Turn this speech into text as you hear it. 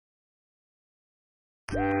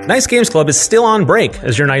Nice Games Club is still on break,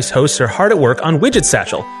 as your nice hosts are hard at work on Widget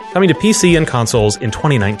Satchel, coming to PC and consoles in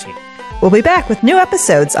 2019. We'll be back with new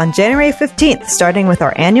episodes on January 15th, starting with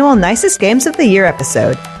our annual Nicest Games of the Year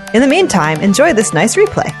episode. In the meantime, enjoy this nice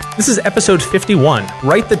replay. This is episode 51,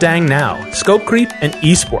 Right the Dang Now, Scope Creep and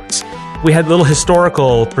Esports. We had a little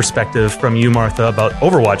historical perspective from you, Martha, about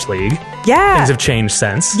Overwatch League. Yeah. Things have changed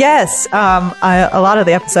since. Yes. A lot of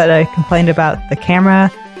the episode I complained about the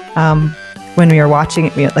camera. When we were watching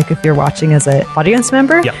it, like if you're watching as an audience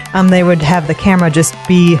member, they would have the camera just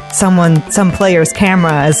be some player's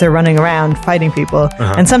camera as they're running around fighting people.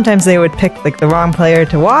 And sometimes they would pick like the wrong player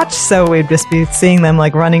to watch, so we'd just be seeing them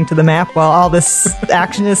like running to the map while all this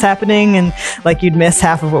action is happening, and like you'd miss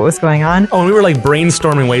half of what was going on. Oh, and we were like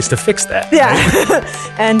brainstorming ways to fix that. Yeah.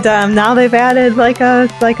 Right? And now they've added like a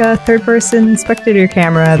third-person spectator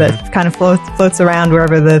camera that kind of floats around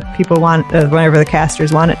wherever the people want, wherever the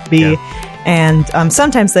casters want it to be. Yeah. And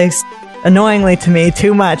sometimes they, annoyingly to me,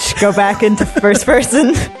 too much, go back into first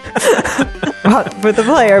person for the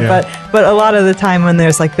player. Yeah. But a lot of the time when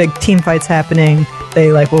there's like big team fights happening,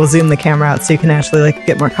 they like will zoom the camera out so you can actually like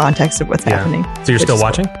get more context of what's happening. So you're still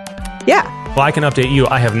watching? Cool. Yeah. Well, I can update you.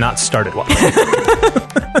 I have not started watching.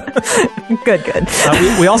 Good.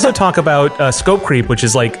 We also talk about Scope Creep, which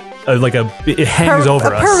is like it hangs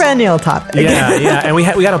over us. A perennial topic. Yeah. And we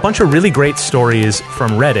got a bunch of really great stories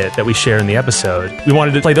from Reddit that we share in the episode. We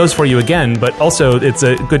wanted to play those for you again, but also it's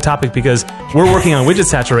a good topic because we're working on Widget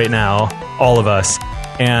Satchel right now, all of us,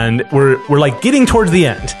 and we're like getting towards the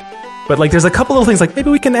end. But like there's a couple little things like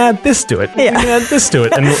maybe we can add this to it. Yeah. We can add this to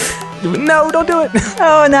it. And no, don't do it.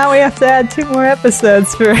 Oh, now we have to add 2 more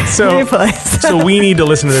episodes for replays. So we need to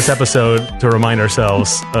listen to this episode to remind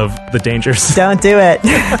ourselves of the dangers. Don't do it.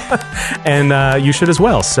 And you should as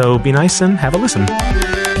well. So be nice and have a listen.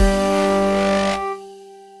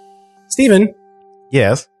 Steven.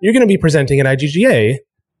 Yes? You're going to be presenting at IGGA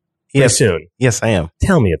soon. Yes, I am.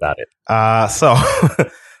 Tell me about it.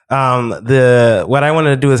 What I wanted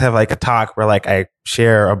to do is have like a talk where like I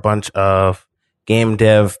share a bunch of game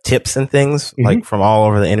dev tips and things like from all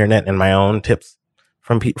over the internet and my own tips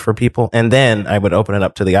for people. And then I would open it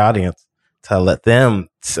up to the audience to let them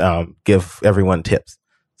give everyone tips.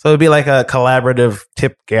 So it'd be like a collaborative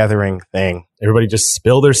tip gathering thing. Everybody just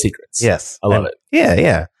spill their secrets. Yes. I love it.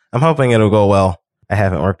 Yeah. I'm hoping it'll go well. I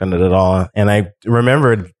haven't worked on it at all. And I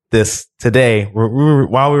remembered this today before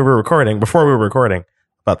we were recording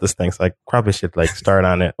about this thing, so I probably should like start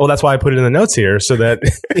on it. Well, that's why I put it in the notes here so that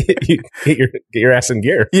you get your ass in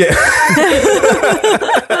gear. Yeah.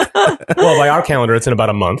 Well, by our calendar, it's in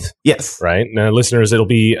about a month. Yes. Right. Now, listeners, it'll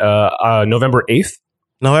be November 8th.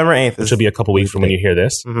 November 8th, which will be a couple weeks from when you hear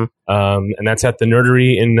this. Mm-hmm. And that's at the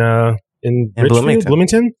Nerdery in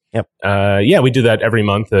Bloomington. Yep. We do that every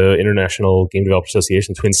month. The International Game Developers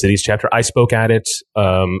Association Twin Cities chapter. I spoke at it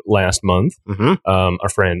last month. Mm-hmm. Our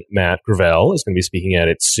friend Matt Gravel is going to be speaking at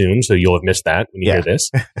it soon, so you'll have missed that when you hear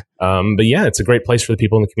this. But yeah, it's a great place for the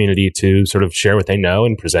people in the community to sort of share what they know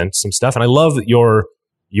and present some stuff. And I love your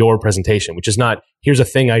presentation, which is not, here's a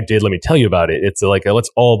thing I did, let me tell you about it. It's like let's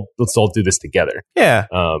all do this together. Yeah.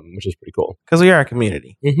 Which is pretty cool. Because we are a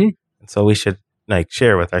community. Mm-hmm. And so we should like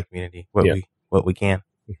share with our community what we can.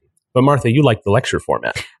 But Martha, you like the lecture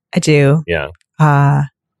format. I do. Yeah.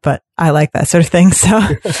 But I like that sort of thing. So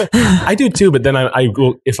I do too. But then I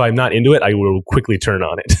will, if I'm not into it, I will quickly turn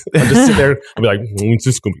on it. I'll just sit there. I'll be like, it's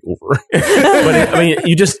just going to be over. But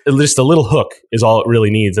you just a little hook is all it really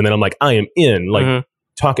needs. And then I'm like, I am in. Like,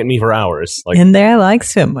 talk at me for hours. Like in there, like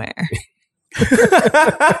swimwear.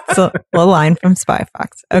 So a line from Spy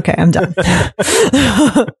Fox. Okay, I'm done.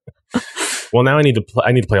 Well, now I need to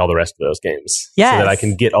play all the rest of those games, yes, so that I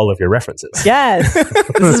can get all of your references. Yes,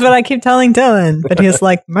 this is what I keep telling Dylan, but he's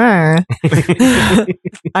like, "Mer,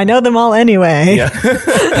 I know them all anyway." Yeah.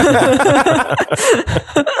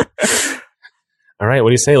 All right, what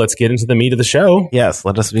do you say? Let's get into the meat of the show. Yes,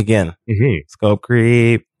 let us begin. Mm-hmm. Scope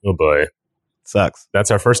creep. Oh boy, sucks.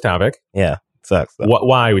 That's our first topic. Yeah, it sucks.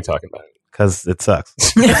 Why are we talking about it? Because it sucks.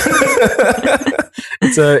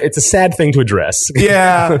 It's a sad thing to address.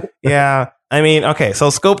 Yeah. I mean, okay, so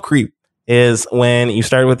scope creep is when you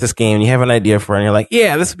start with this game, you have an idea for it, and you're like,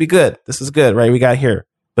 yeah, this would be good. This is good, right? We got here.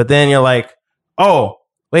 But then you're like, oh,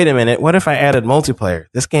 wait a minute. What if I added multiplayer?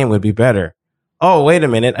 This game would be better. Oh, wait a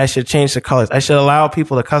minute. I should change the colors. I should allow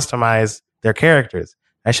people to customize their characters.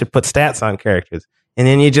 I should put stats on characters. And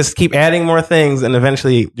then you just keep adding more things, and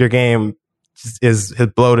eventually your game is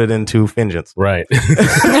bloated into vengeance. Right.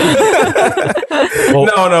 Well,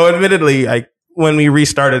 no, admittedly, when we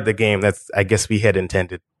restarted the game, I guess we had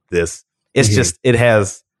intended this. It's just, it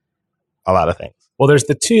has a lot of things. Well, there's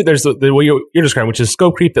the way you're describing, which is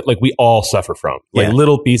scope creep that like we all suffer from, like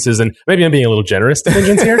little pieces, and maybe I'm being a little generous to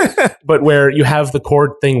Vengeance here, but where you have the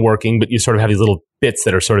core thing working, but you sort of have these little bits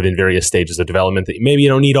that are sort of in various stages of development that maybe you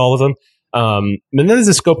don't need all of them. And then there's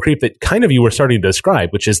a scope creep that kind of you were starting to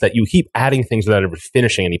describe, which is that you keep adding things without ever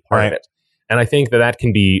finishing any part of it. And I think that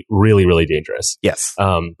can be really, really dangerous. Yes.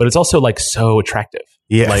 But it's also like so attractive.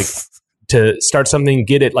 Yes. Like to start something,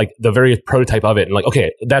 get it like the very prototype of it, and like,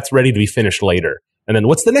 okay, that's ready to be finished later. And then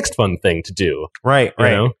what's the next fun thing to do? Right. You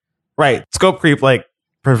know? Right. Scope creep like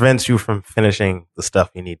prevents you from finishing the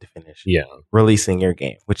stuff you need to finish. Yeah. Releasing your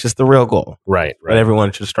game, which is the real goal. Right. That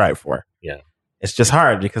everyone should strive for. Yeah. It's just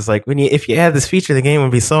hard because like if you had this feature, the game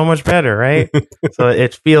would be so much better, right? So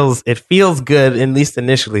it feels good, at least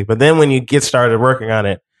initially. But then when you get started working on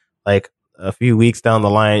it, like a few weeks down the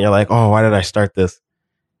line, you're like, oh, why did I start this?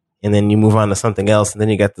 And then you move on to something else, and then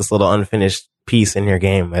you got this little unfinished piece in your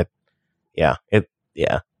game that, yeah.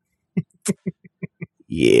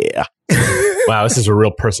 Wow, this is a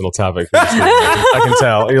real personal topic. I can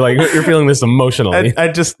tell. You're feeling this emotionally. I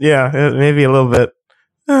just, maybe a little bit.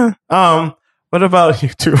 What about you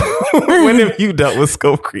two? When have you dealt with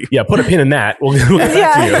scope creep? Yeah, put a pin in that. We'll get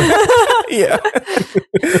back to you.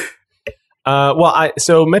 Yeah.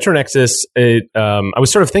 So Metro Nexus, I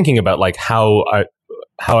was sort of thinking about like how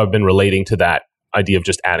I've been relating to that idea of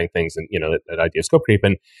just adding things and, that idea of scope creep.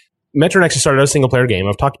 And Metro Nexus started out as a single player game.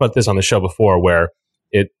 I've talked about this on the show before, where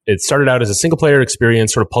it started out as a single player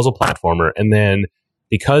experience, sort of puzzle platformer. And then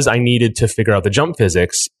because I needed to figure out the jump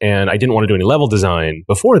physics and I didn't want to do any level design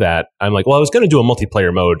before that, I'm like, well, I was going to do a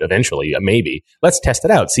multiplayer mode eventually, maybe. Let's test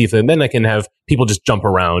it out, see if then I can have people just jump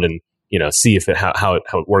around and, see if how it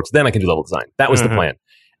works. Then I can do level design. That was the plan.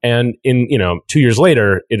 And in, 2 years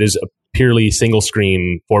later, it is a purely single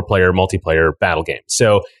screen 4-player multiplayer battle game.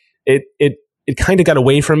 So it kind of got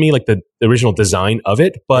away from me, like the original design of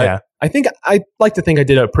it, but I like to think I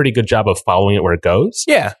did a pretty good job of following it where it goes.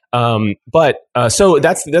 Yeah. So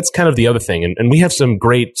that's kind of the other thing. And we have some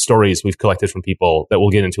great stories we've collected from people that we'll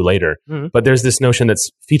get into later. Mm-hmm. But there's this notion that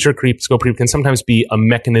feature creep, scope creep can sometimes be a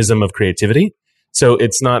mechanism of creativity. So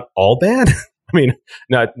it's not all bad. I mean,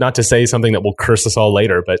 not to say something that will curse us all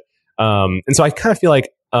later, but, and so I kind of feel like,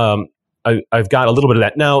 I've got a little bit of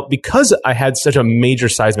that. Now, because I had such a major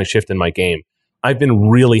seismic shift in my game, I've been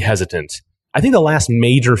really hesitant. I think the last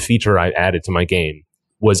major feature I added to my game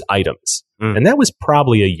was items. And that was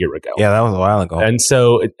probably a year ago. Yeah, that was a while ago. And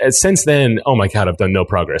so since then, oh my God, I've done no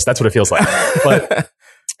progress. That's what it feels like. But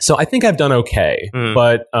so I think I've done okay,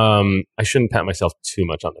 but I shouldn't pat myself too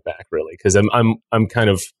much on the back, really, because I'm kind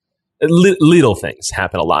of little things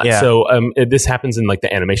happen a lot. Yeah. So this happens in like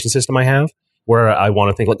the animation system I have, where I want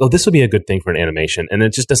to think like, oh, this would be a good thing for an animation, and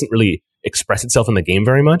it just doesn't really express itself in the game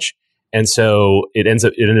very much. And so it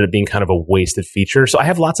ended up being kind of a wasted feature. So I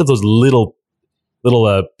have lots of those little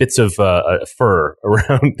bits of fur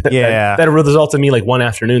around that result in me like one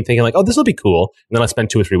afternoon thinking like, oh, this will be cool. And then I spend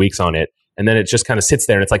 2 or 3 weeks on it. And then it just kind of sits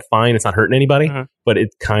there and it's like, fine, it's not hurting anybody, but it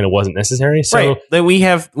kind of wasn't necessary. So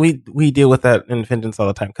we deal with that in Vengeance all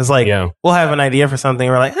the time. Cause like, we'll have an idea for something.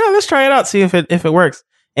 And we're like, let's try it out. See if it works.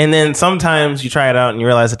 And then sometimes you try it out and you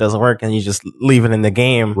realize it doesn't work and you just leave it in the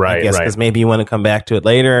game. Right. Because maybe you want to come back to it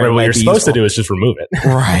later. Right, what you're supposed to do is just remove it.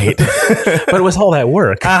 Right. But it was all that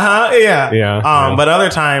work. Yeah. But other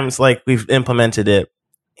times, like we've implemented it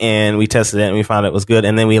and we tested it and we found it was good.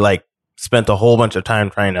 And then we like spent a whole bunch of time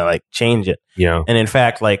trying to like change it. Yeah. And in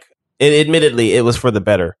fact, like admittedly, it was for the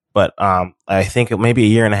better. But I think maybe a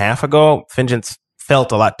year and a half ago, Vengeance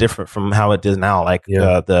felt a lot different from how it does now. Like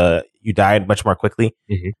you died much more quickly.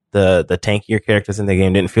 Mm-hmm. The tankier characters in the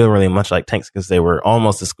game didn't feel really much like tanks because they were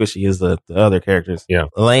almost as squishy as the other characters. Yeah.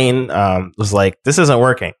 Lane was like, this isn't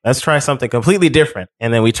working. Let's try something completely different.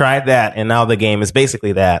 And then we tried that, and now the game is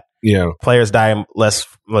basically that. Yeah. Players die less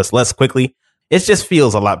quickly. It just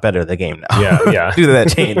feels a lot better, the game now. Yeah. Due to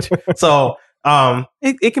that change. So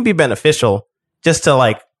it can be beneficial just to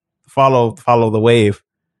like follow the wave.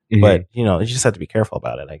 Mm-hmm. But you just have to be careful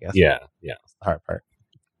about it, I guess. Yeah. That's the hard part.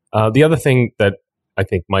 The other thing that I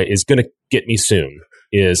think is going to get me soon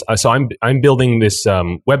is so I'm building this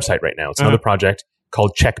website right now. It's another project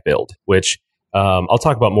called Check Build, which I'll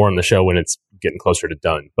talk about more on the show when it's getting closer to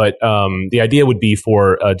done. But the idea would be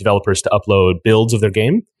for developers to upload builds of their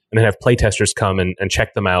game and then have playtesters come and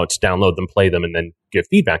check them out, download them, play them, and then give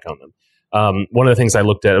feedback on them. One of the things I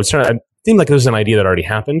looked at, it seemed like it was an idea that already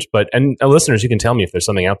happened, and listeners, you can tell me if there's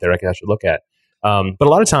something out there I should look at. But a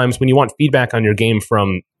lot of times when you want feedback on your game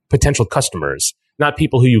from potential customers, not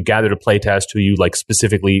people who you gather to playtest, who you like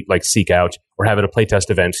specifically like seek out or have at a playtest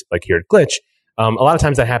event like here at Glitch, a lot of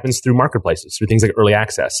times that happens through marketplaces, through things like early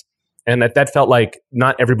access. And that felt like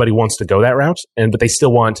not everybody wants to go that route, but they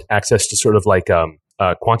still want access to sort of like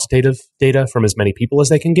quantitative data from as many people as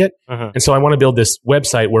they can get. And so I want to build this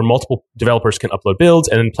website where multiple developers can upload builds,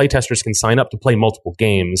 and then playtesters can sign up to play multiple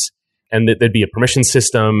games, and there'd be a permission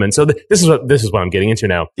system. And so this is what I'm getting into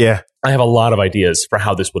now. Yeah, I have a lot of ideas for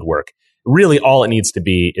how this would work. Really, all it needs to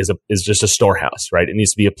be is just a storehouse, right? It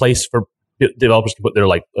needs to be a place for developers to put their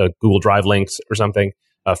like Google Drive links or something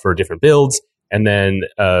for different builds, and then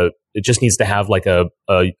it just needs to have like a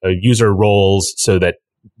user roles so that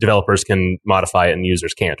developers can modify it and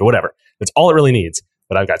users can't, or whatever. That's all it really needs.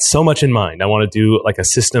 But I've got so much in mind. I want to do like a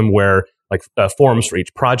system where like forums for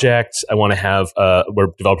each project. I want to have where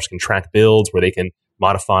developers can track builds, where they can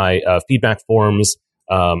modify feedback forms,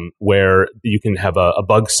 where you can have a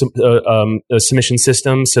bug submission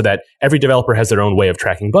system so that every developer has their own way of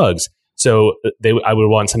tracking bugs. So I would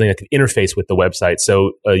want something that could interface with the website.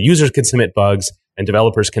 So users can submit bugs, and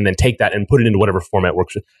developers can then take that and put it into whatever format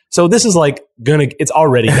works. So this is like it's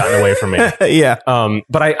already gotten away from me. Yeah.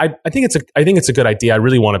 But I think it's a good idea. I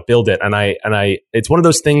really want to build it. And it's one of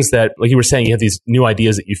those things that, like you were saying, you have these new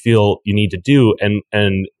ideas that you feel you need to do. And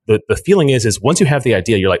the feeling is once you have the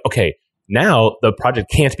idea, you're like, okay, now the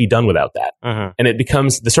project can't be done without that. And it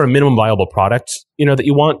becomes the sort of minimum viable product, that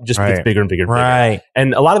you want, just gets bigger and bigger and bigger. Right.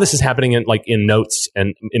 And a lot of this is happening in notes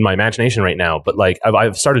and in my imagination right now, but like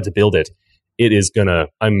I've started to build it. It is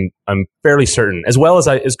I'm fairly certain, as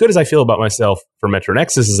good as I feel about myself for Metro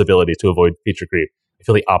Nexus's ability to avoid feature creep, I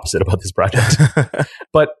feel the opposite about this project.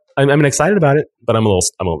 But I'm excited about it, but I'm a little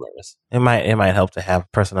nervous. It might help to have a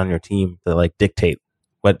person on your team to like dictate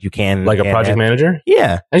what you can, like a project manager.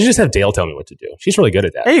 Yeah, I should just have Dale tell me what to do. She's really good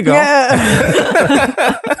at that. There you go.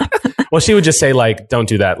 Yeah. Well, she would just say like, "Don't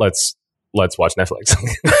do that. Let's watch Netflix."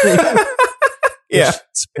 Yeah,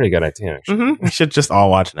 it's a pretty good idea. Actually. We should just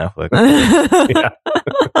all watch Netflix. Yeah.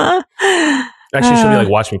 Actually, she'll be like,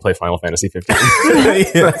 "Watch me play Final Fantasy 15."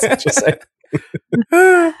 That's what she'll say.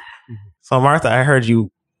 So, Martha, I heard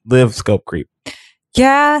you live scope creep.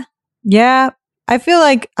 Yeah. I feel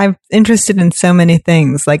like I'm interested in so many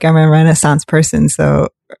things. Like I'm a Renaissance person,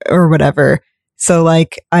 or whatever. So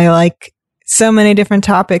like I like so many different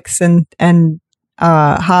topics and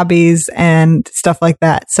hobbies and stuff like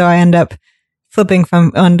that. So I end up flipping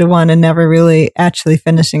from one to one and never really actually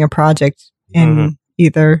finishing a project in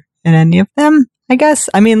any of them, I guess.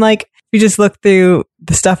 I mean, like if you just look through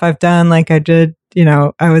the stuff I've done, like I did,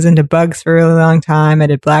 I was into bugs for a really long time. I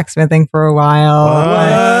did blacksmithing for a while.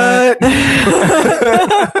 What?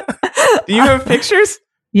 Do you have pictures?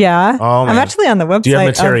 Yeah. Oh, I'm actually on the website. Do you have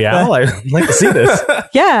material? I'd like to see this.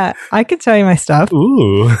 Yeah, I could tell you my stuff.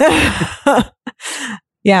 Ooh.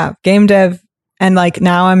 Yeah, game dev. And like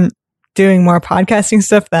now I'm doing more podcasting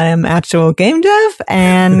stuff than I am actual game dev.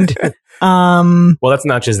 And well, that's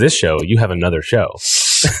not just this show. You have another show.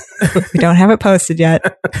 We don't have it posted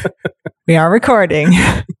yet. We are recording.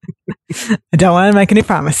 I don't want to make any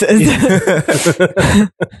promises.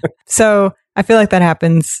 So I feel like that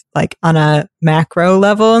happens like on a macro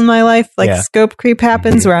level in my life. Like scope creep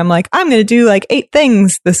happens where I'm like, I'm going to do like 8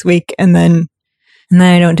 things this week. And then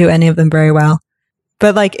I don't do any of them very well.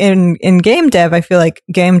 But like in game dev, I feel like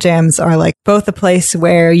game jams are like both a place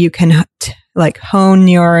where you can like hone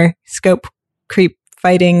your scope creep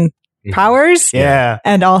fighting powers. Yeah.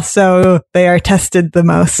 And also they are tested the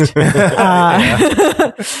most.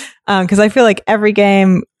 Cause I feel like every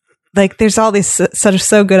game, like there's all these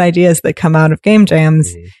so good ideas that come out of game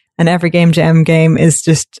jams, and every game jam game is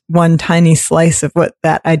just one tiny slice of what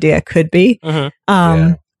that idea could be.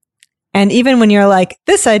 And even when you're like,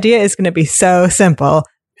 this idea is going to be so simple,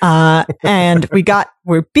 and we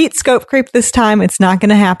beat scope creep this time, it's not going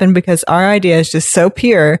to happen because our idea is just so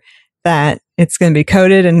pure that it's going to be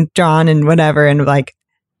coded and drawn and whatever. And like,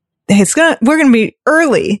 we're going to be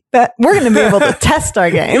early, that we're going to be able to test our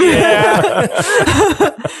game.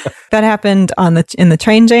 That happened in the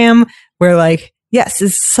train jam where like, yes,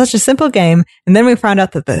 it's such a simple game. And then we found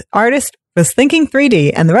out that the artist was thinking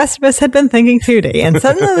 3D and the rest of us had been thinking 2D. And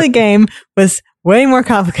suddenly the game was way more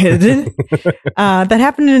complicated. That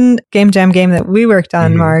happened in Game Jam game that we worked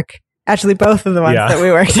on, Mark. Actually, both of the ones that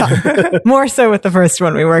we worked on. More so with the first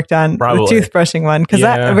one we worked on, the toothbrushing one, because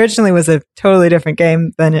that originally was a totally different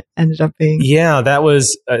game than it ended up being. Yeah, that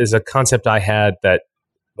is a concept I had that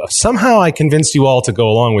somehow I convinced you all to go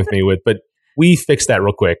along with me with, but we fixed that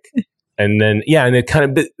real quick. And then, and it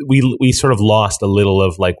kind of, we sort of lost a little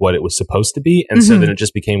of like what it was supposed to be. And so then it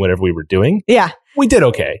just became whatever we were doing. Yeah. We did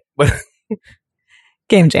okay. But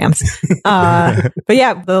game jams. But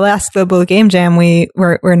yeah, the last global game jam,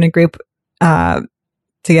 we're in a group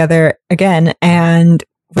together again. And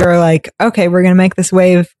we were like, okay, we're going to make this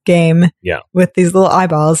wave game with these little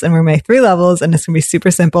eyeballs, and we're going to make 3 levels, and it's going to be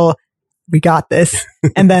super simple. We got this.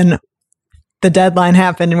 And then the deadline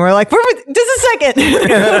happened, and we're like, just a second.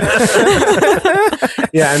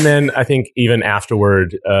 Yeah, and then I think even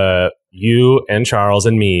afterward, you and Charles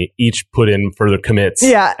and me each put in further commits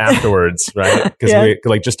afterwards, right? Because we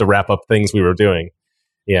like just to wrap up things we were doing.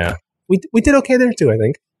 Yeah, we did okay there too, I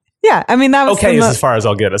think. Yeah, I mean that was okay is as far as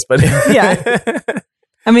I'll get us, but yeah.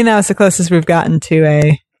 I mean, that was the closest we've gotten to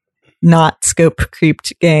a not scope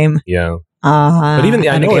creeped game. Yeah. But even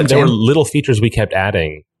I know there were little features we kept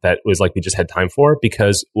adding that was like we just had time for,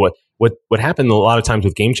 because what happened a lot of times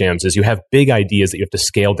with game jams is you have big ideas that you have to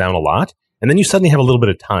scale down a lot, and then you suddenly have a little bit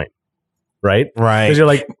of time. Right? Right. Because you're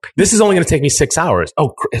like, this is only going to take me 6 hours.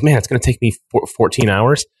 Oh, man, it's going to take me 14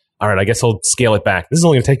 hours. All right, I guess I'll scale it back. This is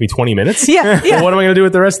only going to take me 20 minutes. Yeah. Well, what am I going to do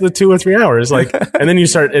with the rest of the 2 or 3 hours? Like, and then you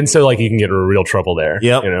start, and so like you can get in real trouble there.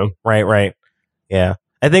 Yep. You know? Right. Yeah.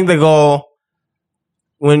 I think the goal,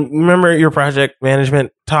 remember your project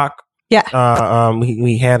management talk? Yeah.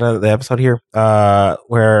 We had the episode here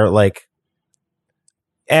where like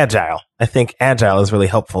agile. I think agile is really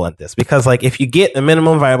helpful at this, because like if you get a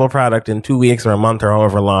minimum viable product in 2 weeks or a month or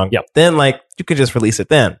however long, then like you could just release it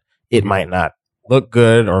then. It might not look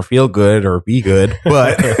good or feel good or be good,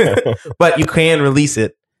 but but you can release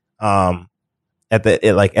it at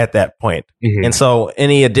that point. Mm-hmm. And so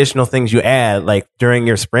any additional things you add like during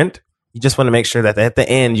your sprint, you just want to make sure that at the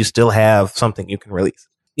end you still have something you can release.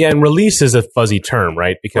 Yeah, and release is a fuzzy term,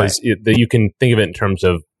 right? Because you can think of it in terms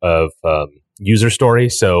of user story.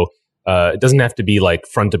 So it doesn't have to be like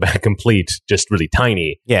front to back complete, just really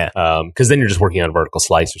tiny. Yeah. Because then you're just working on a vertical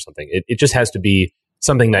slice or something. It just has to be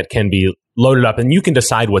something that can be loaded up, and you can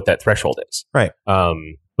decide what that threshold is. Right.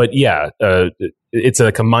 But yeah, it's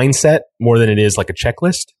like a mindset more than it is like a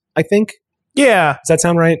checklist, I think. Yeah. Does that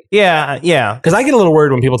sound right? Yeah. Because I get a little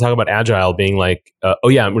worried when people talk about agile being like, oh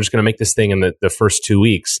yeah, we're just going to make this thing in the first 2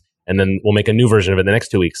 weeks, and then we'll make a new version of it the next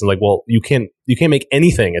 2 weeks. And like, well, you can't make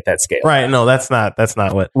anything at that scale. Right. No, that's not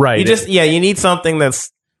what. Right. You just, you need something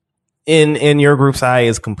that's in your group's eye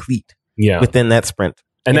is complete. Yeah. Within that sprint.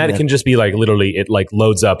 And that can just be like literally it like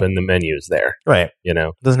loads up in the menus there. Right. You know,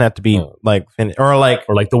 it doesn't have to be like or like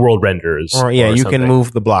the world renders. Or you something. Can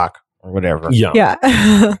move the block or whatever. Yeah.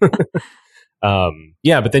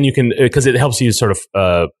 Yeah. But then you can, because it helps you sort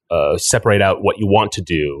of separate out what you want to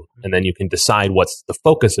do, and then you can decide what's the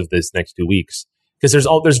focus of this next 2 weeks. Because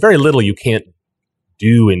there's very little you can't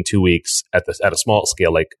do in 2 weeks at a small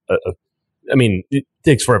scale. Like, I mean, it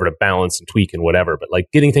takes forever to balance and tweak and whatever, but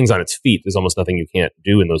like getting things on its feet, there's almost nothing you can't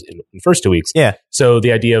do in the first 2 weeks. Yeah. So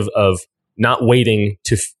the idea of not waiting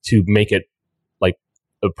to make it like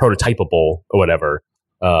a prototypable or whatever.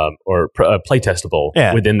 Or play testable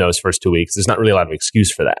within those first 2 weeks. There's not really a lot of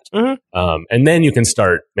excuse for that. Mm-hmm. And then you can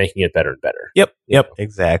start making it better and better. Yep,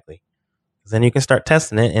 exactly. Then you can start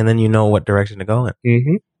testing it, and then you know what direction to go in.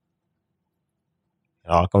 Mm-hmm. It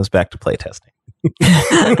all comes back to play testing.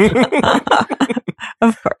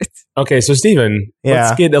 Of course. Okay, so Stephen,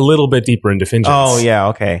 let's get a little bit deeper into Fingens. Oh, yeah,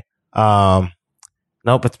 okay.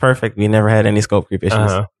 Nope, it's perfect. We never had any scope creep issues.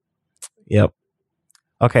 Uh-huh. Yep.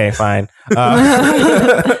 Okay, fine.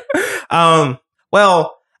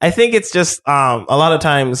 Well, I think it's just a lot of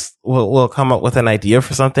times we'll come up with an idea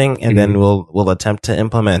for something, and then we'll attempt to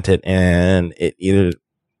implement it, and it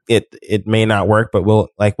may not work, but we'll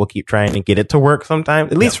keep trying to get it to work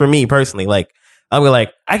sometimes. At least for me personally, like I'll be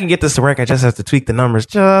like, I can get this to work. I just have to tweak the numbers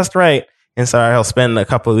just right, and so I'll spend a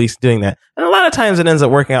couple of weeks doing that. And a lot of times it ends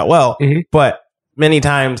up working out well, but many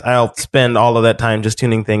times I'll spend all of that time just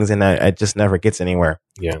tuning things, and I just never gets anywhere.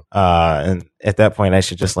 Yeah. And at that point, I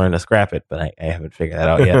should just learn to scrap it, but I haven't figured that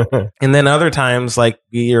out yet. And then other times, like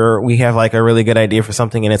we have like a really good idea for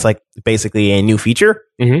something, and it's like basically a new feature.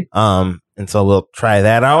 And so we'll try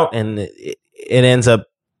that out, and it ends up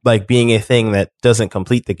like being a thing that doesn't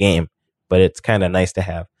complete the game, but it's kind of nice to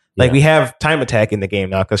have. Like we have time attack in the game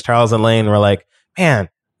now, because Charles and Lane were like, man,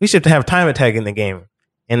 we should have time attack in the game.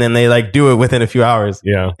 And then they like do it within a few hours.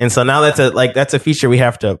 Yeah. And so now that's a feature we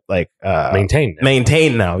have to like maintain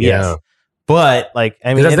now. Yes. Yeah. But like,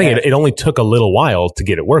 I mean, that's the thing. It only took a little while to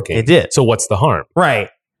get it working. It did. So what's the harm? Right.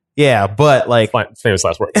 Yeah. But like, famous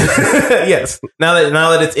last words. Yes. Now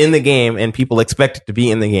that it's in the game and people expect it to be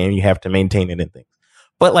in the game, you have to maintain it and things.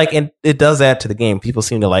 But like, it does add to the game. People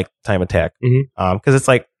seem to like time attack because it's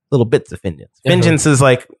like little bits of Fingens. Fingens is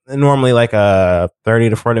like normally like a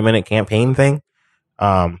 30 to 40 minute campaign thing.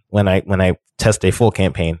 When I test a full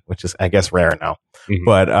campaign, which is I guess rare now,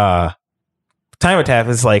 but time attack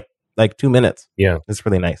is like 2 minutes. Yeah, it's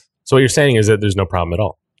really nice. So what you're saying is that there's no problem at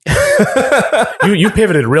all. You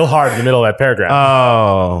pivoted real hard in the middle of that paragraph.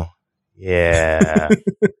 Oh, yeah.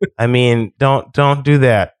 I mean, don't do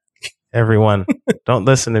that, everyone. Don't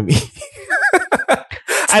listen to me.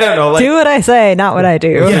 I don't know. Do what I say, not what I do.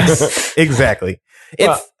 Yes, exactly.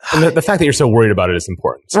 Well, and the fact that you're so worried about it is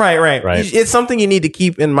important. Right. It's something you need to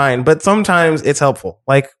keep in mind, but sometimes it's helpful.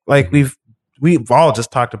 Like we've all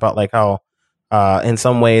just talked about like how in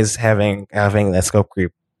some ways having that scope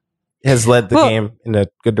creep has led the game in a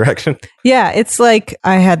good direction. Yeah, it's like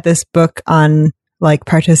I had this book on like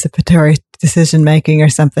participatory decision making or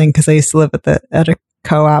something because I used to live at a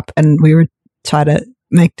co-op and we would try to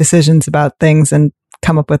make decisions about things and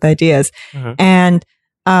come up with ideas. Mm-hmm. And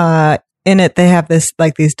in it, they have these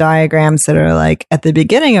diagrams that are like at the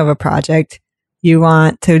beginning of a project, you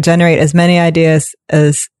want to generate as many ideas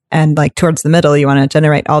and like towards the middle, you want to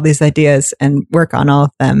generate all these ideas and work on all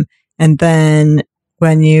of them. And then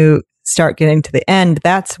when you start getting to the end,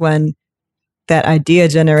 that's when that idea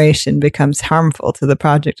generation becomes harmful to the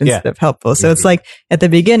project instead of helpful. So it's like at the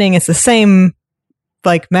beginning, it's the same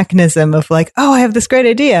like mechanism of like, oh, I have this great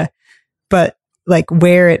idea, but like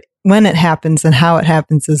when it happens and how it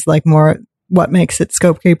happens is like more what makes it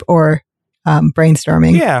scope creep or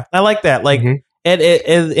brainstorming. Yeah, I like that. Like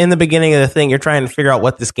in the beginning of the thing, you're trying to figure out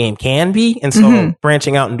what this game can be. And so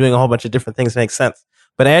branching out and doing a whole bunch of different things makes sense.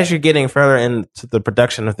 But as you're getting further into the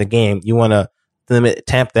production of the game, you want to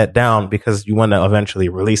tamp that down because you want to eventually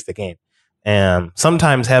release the game. And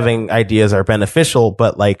sometimes having ideas are beneficial,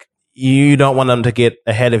 but like you don't want them to get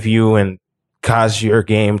ahead of you and cause your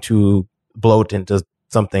game to bloat into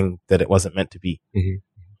something that it wasn't meant to be. Mm-hmm.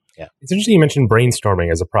 Yeah. It's interesting you mentioned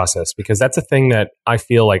brainstorming as a process because that's a thing that I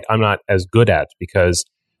feel like I'm not as good at because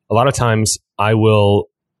a lot of times I will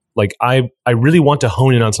like, I really want to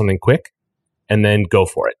hone in on something quick and then go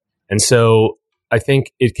for it. And so I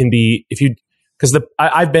think it can be because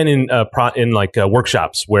I've been in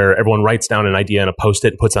workshops where everyone writes down an idea and a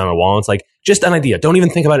post-it and puts it on a wall. It's like, just an idea. Don't even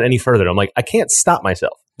think about it any further. I'm like, I can't stop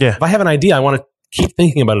myself. Yeah. If I have an idea, I want to keep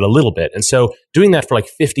thinking about it a little bit. And so doing that for like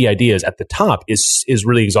 50 ideas at the top is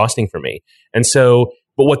really exhausting for me. And so,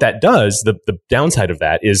 but what that does, the downside of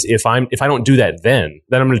that is if I don't do that then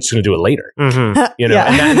I'm just going to do it later. Mm-hmm.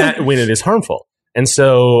 And that when it is harmful. And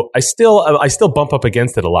so I still bump up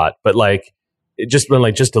against it a lot, but like just when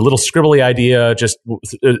like just a little scribbly idea, just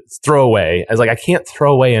throw away. I was like, I can't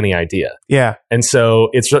throw away any idea. Yeah. And so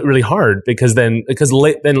it's really hard because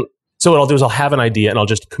so what I'll do is I'll have an idea and I'll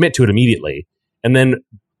just commit to it immediately. And then,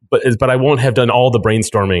 but I won't have done all the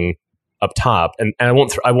brainstorming up top, and I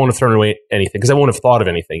won't have thrown away anything because I won't have thought of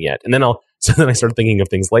anything yet. And then I start thinking of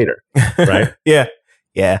things later, right? Yeah.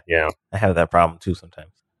 I have that problem too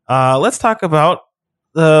sometimes. Let's talk about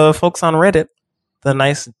the folks on Reddit, the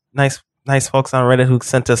nice folks on Reddit who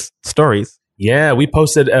sent us stories. Yeah, we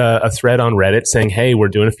posted a thread on Reddit saying, "Hey, we're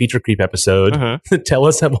doing a feature creep episode. Mm-hmm. Tell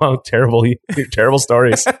us about your terrible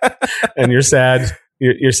stories and your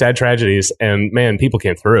sad tragedies." And man, people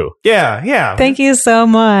came through. Yeah. Thank you so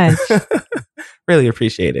much. Really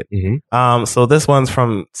appreciate it. Mm-hmm. So this one's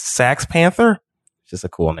from Sax Panther, which is a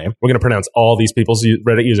cool name. We're going to pronounce all these people's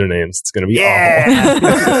Reddit usernames. It's going to be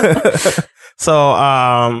awful.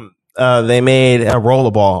 So they made a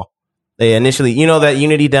rollerball. They initially, that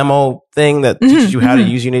Unity demo thing that teaches you how to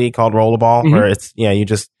use Unity called Rollerball, where it's, you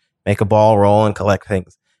just make a ball, roll, and collect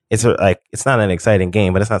things. It's it's not an exciting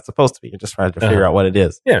game, but it's not supposed to be. You're just trying to figure out what it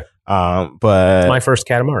is. Yeah. But it's my first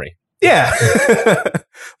Katamari. Yeah.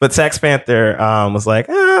 But Sax Panther was like,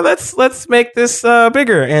 let's make this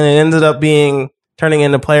bigger, and it ended up turning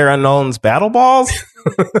into PlayerUnknown's Battle Balls,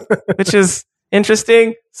 which is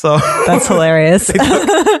interesting. So that's hilarious.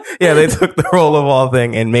 They took the rollerball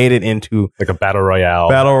thing and made it into like a battle royale.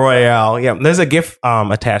 Yeah, there's a GIF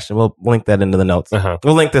attached, and we'll link that into the notes.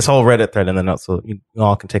 We'll link this whole Reddit thread in the notes, so you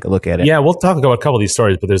all can take a look at it. Yeah, we'll talk about a couple of these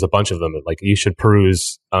stories, but there's a bunch of them that like you should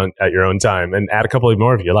peruse at your own time and add a couple of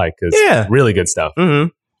more if you like, because really good stuff. Mm-hmm.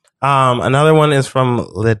 Another one is from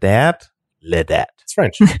Ledat. It's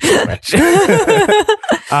French.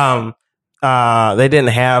 They didn't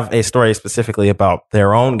have a story specifically about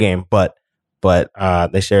their own game, but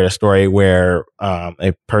they shared a story where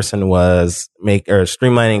a person was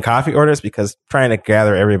streamlining coffee orders because trying to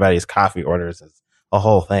gather everybody's coffee orders is a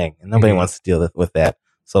whole thing, and nobody wants to deal with that.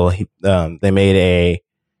 So they made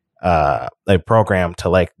a program to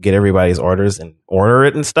like get everybody's orders and order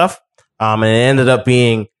it and stuff. And it ended up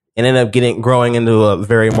growing into a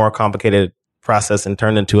very more complicated process and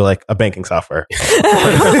turned into like a banking software.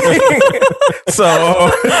 So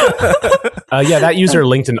that user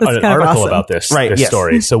linked an article about this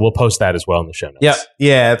story. So we'll post that as well in the show notes.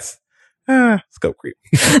 Yeah. It's Scope creep.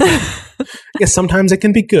 Yeah, sometimes it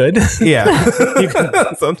can be good. Yeah.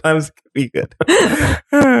 Sometimes it can be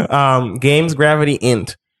good. Games Gravity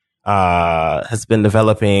Int has been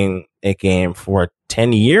developing a game for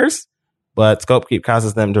 10 years, but Scope creep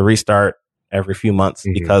causes them to restart every few months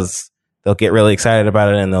because they'll get really excited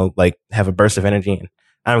about it and they'll like have a burst of energy. And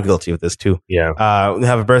I'm guilty of this too. Yeah.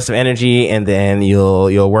 Have a burst of energy and then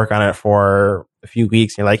you'll work on it for a few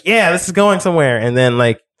weeks. And you're like, yeah, this is going somewhere. And then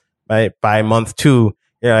like by month 2,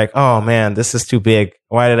 you're like, oh man, this is too big.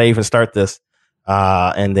 Why did I even start this?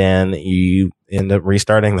 And then you end up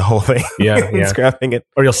restarting the whole thing. Yeah. Scrapping it.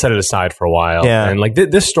 Or you'll set it aside for a while. Yeah. And like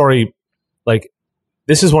this story, like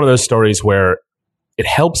this is one of those stories where it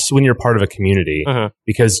helps when you're part of a community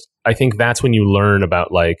because I think that's when you learn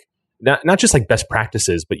about like, not just like best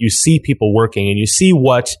practices, but you see people working and you see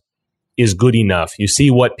what is good enough. You see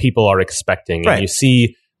what people are expecting and you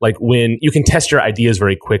see like when you can test your ideas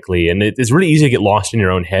very quickly and it's really easy to get lost in your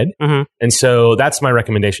own head. And so that's my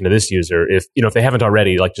recommendation to this user. If they haven't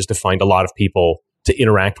already, like just to find a lot of people to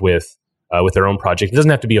interact with their own project. It doesn't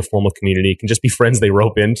have to be a formal community. It can just be friends they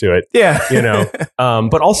rope into it. Yeah.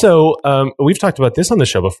 But also, we've talked about this on the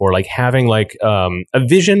show before, like having like a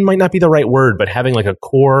vision might not be the right word, but having like a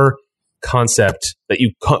core concept that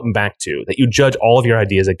you come back to, that you judge all of your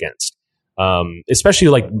ideas against. Especially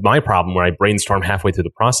like my problem where I brainstorm halfway through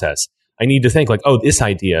the process. I need to think like, oh,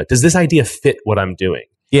 does this idea fit what I'm doing?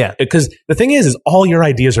 Yeah. Because the thing is all your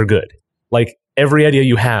ideas are good. Like every idea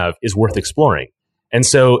you have is worth exploring. And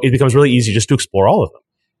so it becomes really easy just to explore all of them.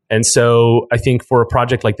 And so I think for a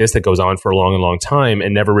project like this that goes on for a long, long time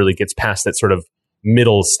and never really gets past that sort of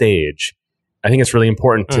middle stage, I think it's really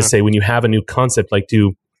important to say when you have a new concept, like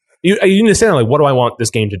you need to say, like, what do I want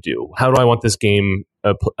this game to do? How do I want this game?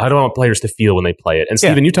 How do I want players to feel when they play it? And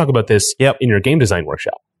Stephen, you talk about this in your game design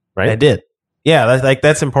workshop, right? I did. Yeah,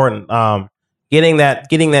 that's important. Getting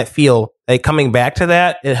that feel, like coming back to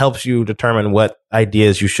that, it helps you determine what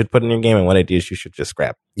ideas you should put in your game and what ideas you should just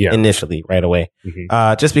scrap initially right away.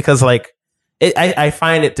 Just because like I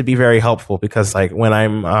find it to be very helpful because like when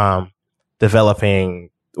I'm developing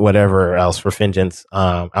whatever else for Fingens,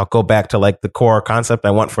 I'll go back to like the core concept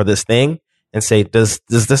I want for this thing and say, does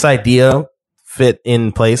this idea fit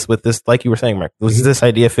in place with this? Like you were saying, Mark, does this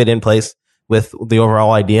idea fit in place with the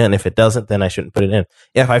overall idea? And if it doesn't, then I shouldn't put it in.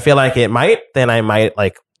 If I feel like it might, then I might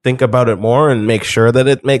like think about it more and make sure that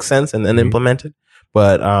it makes sense and then implement it.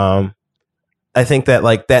 But I think that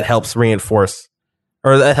like that helps reinforce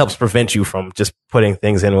or that helps prevent you from just putting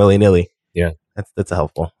things in willy nilly. Yeah. That's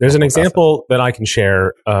helpful. There's an example that I can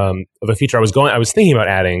share of a feature I was thinking about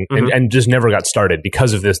adding and just never got started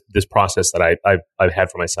because of this process that I've had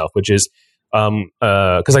for myself, which is because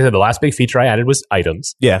like I said, the last big feature I added was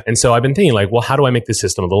items. Yeah. And so I've been thinking like, well, how do I make this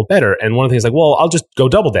system a little better? And one of the things like, well, I'll just go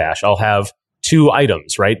double dash. I'll have 2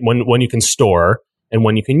 items, right? One you can store and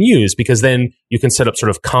one you can use, because then you can set up sort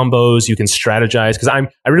of combos, you can strategize, because I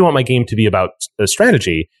really want my game to be about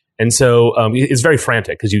strategy. And so it's very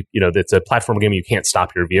frantic because it's a platform game. You can't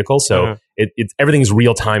stop your vehicle, so it's everything's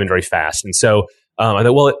real time and very fast. And so I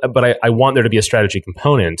thought, well, but I want there to be a strategy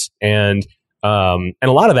component, and a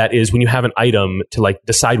lot of that is when you have an item to like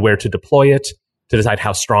decide where to deploy it, to decide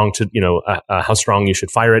how strong how strong you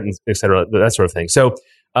should fire it, and et cetera, that sort of thing. So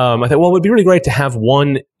I thought, well, it would be really great to have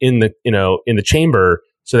one in the chamber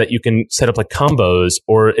so that you can set up like combos,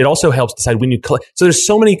 or it also helps decide when you collect. So there's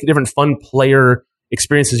so many different fun player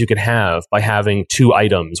experiences you could have by having 2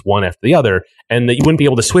 items, one after the other, and that you wouldn't be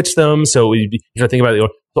able to switch them. So you think about it.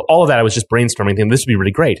 So all of that, I was just brainstorming, thinking this would be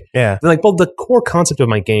really great. Yeah. Then like, well, the core concept of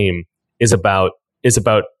my game is about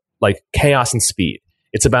like chaos and speed.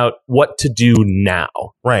 It's about what to do now.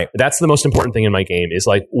 Right. That's the most important thing in my game is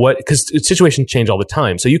like because situations change all the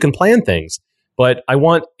time. So you can plan things, but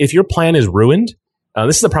if your plan is ruined,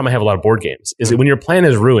 this is the problem I have a lot of board games, is that when your plan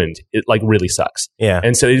is ruined, it like really sucks. Yeah.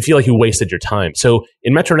 And so you feel like you wasted your time. So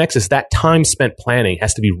in Metro Nexus, that time spent planning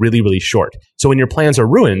has to be really, really short. So when your plans are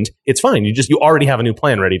ruined, it's fine. You already have a new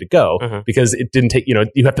plan ready to go because it didn't take,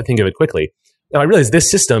 you have to think of it quickly. Now I realized this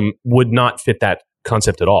system would not fit that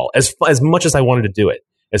concept at all. As much as I wanted to do it,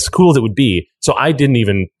 as cool as it would be. So I didn't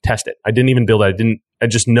even test it. I didn't even build it. I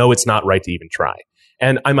just know it's not right to even try.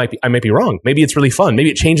 And I might be wrong. Maybe it's really fun. Maybe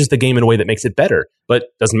it changes the game in a way that makes it better, but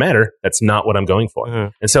doesn't matter. That's not what I'm going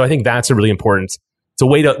for. And so I think that's a really important, it's a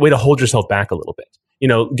way to hold yourself back a little bit.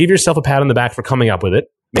 Give yourself a pat on the back for coming up with it.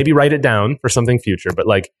 Maybe write it down for something future, but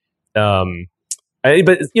like,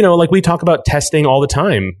 like we talk about testing all the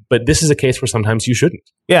time, but this is a case where sometimes you shouldn't.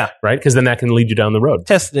 Yeah. Right? Because then that can lead you down the road.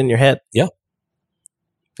 Test it in your head. Yeah.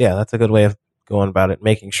 Yeah, that's a good way of going about it.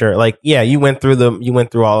 Making sure, like, yeah, you went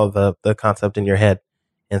through all of the concept in your head,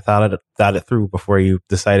 and thought it through before you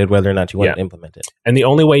decided whether or not you wanted to implement it. And the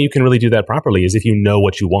only way you can really do that properly is if you know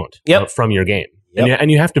what you want from your game. Yep. And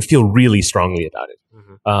you have to feel really strongly about it.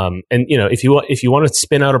 Mm-hmm. And if you want to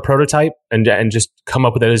spin out a prototype and just come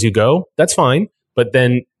up with it as you go, that's fine. But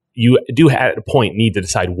then you do at a point need to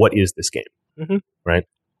decide what is this game, right?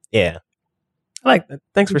 Yeah, I like that.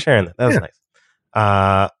 Thanks for sharing that. That was nice.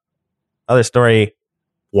 Other story,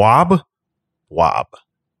 Wob. I'm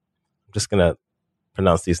just gonna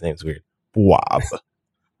pronounce these names weird. Wob.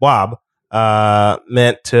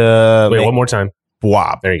 Meant to wait one more time.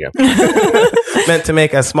 Wob. There you go. Meant to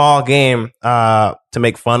make a small game to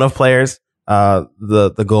make fun of players.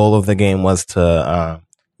 The goal of the game was to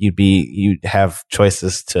you'd have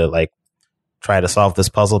choices to like try to solve this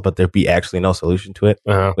puzzle, but there'd be actually no solution to it.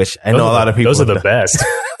 Which I know a lot of people. Those are the best.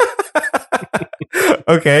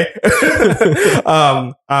 Okay.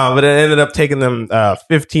 But it ended up taking them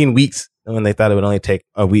 15 weeks when they thought it would only take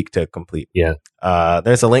a week to complete. Yeah.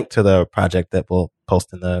 There's a link to the project that we'll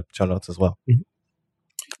post in the show notes as well. Mm-hmm.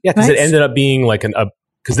 Yeah, because it ended up being like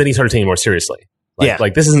because then he started taking it more seriously.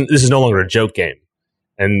 Like this is no longer a joke game.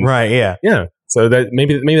 And right, yeah. So that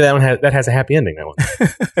maybe that one has a happy ending. That one,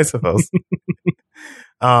 I suppose.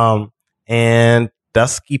 And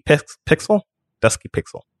Dusky Pixel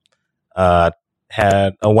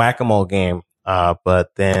had a whack-a-mole game,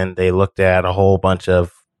 but then they looked at a whole bunch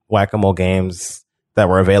of whack-a-mole games that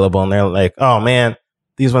were available, and they're like, "Oh man,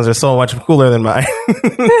 these ones are so much cooler than mine."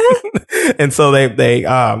 And so they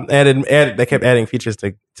kept adding features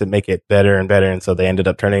to make it better and better, and so they ended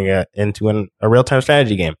up turning it into a real-time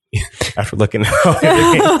strategy game after looking at all the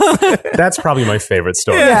other games. That's probably my favorite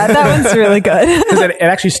story. Yeah, that one's really good. Because it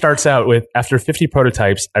actually starts out with, after 50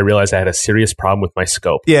 prototypes, I realized I had a serious problem with my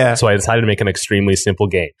scope. Yeah. So I decided to make an extremely simple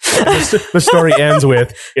game. The story ends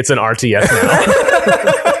with, it's an RTS now.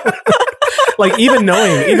 Like even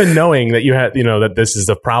knowing that you had, that this is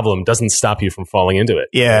a problem doesn't stop you from falling into it.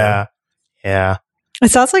 Yeah. Yeah. It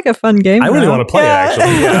sounds like a fun game. I really want to play it,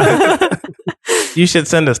 actually. Yeah. You should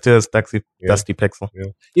send us to us, Dusty Pixel.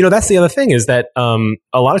 Yeah. That's the other thing is that a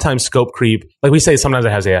lot of times scope creep, like we say, sometimes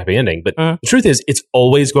it has a happy ending, but the truth is it's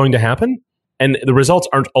always going to happen, and the results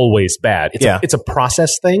aren't always bad. It's a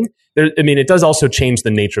process thing. It does also change the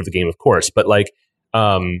nature of the game, of course, but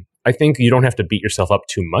I think you don't have to beat yourself up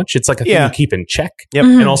too much. It's like a thing you keep in check,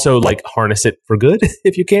 and also like harness it for good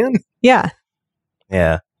if you can. Yeah.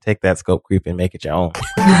 Yeah. Take that scope creep and make it your own.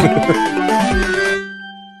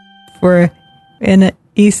 We're in an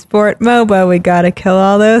esport MOBA. We gotta kill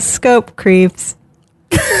all those scope creeps.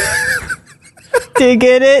 Do you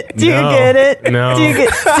get it? Do you get it? No.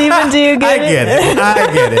 Steven, do you get it?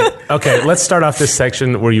 I get it. Okay, let's start off this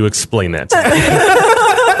section where you explain that to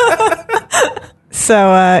me.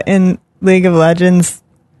 So in League of Legends,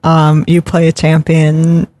 you play a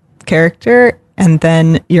champion character, and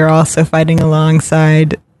then you're also fighting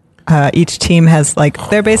alongside. Each team has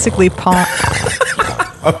they're basically pawns.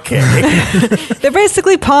 Okay. They're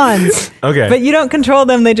basically pawns. Okay. But you don't control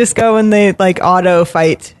them. They just go and they auto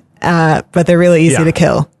fight. But they're really easy to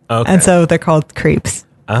kill. Okay. And so they're called creeps.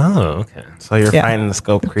 Oh, okay. So you're fighting the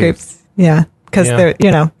scope creeps. Yeah. Because they're,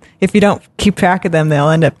 if you don't keep track of them, they'll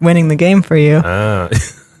end up winning the game for you.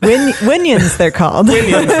 Winions, they're called.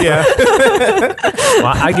 Winions, yeah.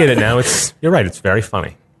 Well, I get it now. You're right. It's very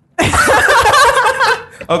funny.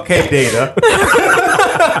 Okay, Data.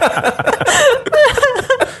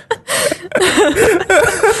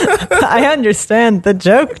 I understand the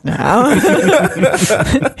joke now.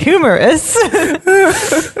 Humorous.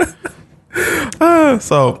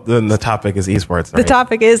 So then the topic is esports. Right? The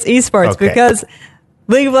topic is esports because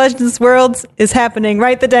League of Legends Worlds is happening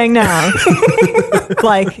right the dang now.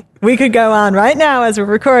 We could go on right now as we're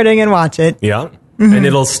recording and watch it. Yeah. Mm-hmm. And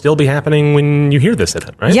it'll still be happening when you hear this,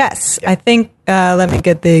 right? Yes. I think, let me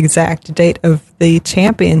get the exact date of the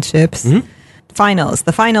championships. Mm-hmm. Finals.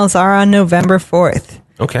 The finals are on November 4th.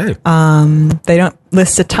 Okay. They don't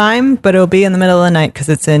list a time, but it'll be in the middle of the night because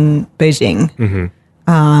it's in Beijing.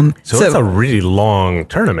 Mm-hmm. So it's a really long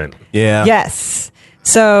tournament. Yeah. Yes.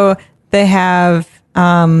 So they have,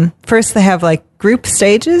 first they have group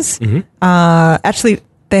stages. Mm-hmm. Actually,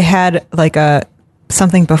 they had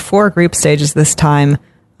something before group stages this time,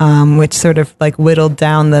 which sort of whittled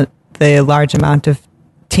down the large amount of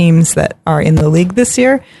teams that are in the league this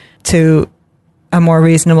year to a more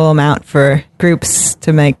reasonable amount for groups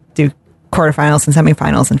to do quarterfinals and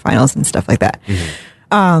semifinals and finals and stuff like that.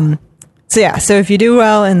 Mm-hmm. So if you do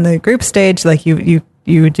well in the group stage, you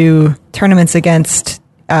do tournaments against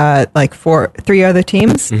 3 other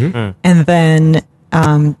teams, mm-hmm. and then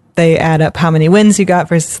they add up how many wins you got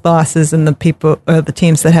versus losses, and the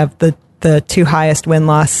teams that have the the two highest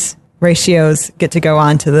win-loss ratios get to go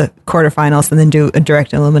on to the quarterfinals and then do a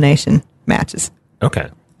direct elimination matches. Okay.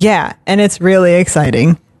 Yeah, and it's really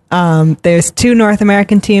exciting. There's 2 North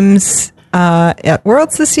American teams at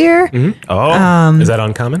Worlds this year. Mm-hmm. Oh, is that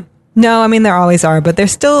uncommon? No, I mean there always are, but they're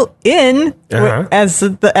still in as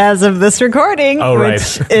of this recording,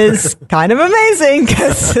 which is kind of amazing.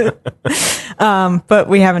 But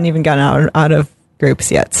we haven't even gotten out of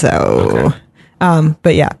groups yet. So,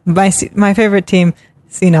 but yeah, my favorite team,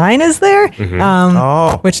 C9, is there,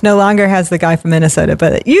 which no longer has the guy from Minnesota,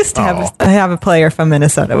 but it used to have a player from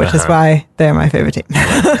Minnesota, which is why they're my favorite team.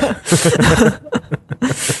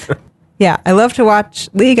 Yeah, I love to watch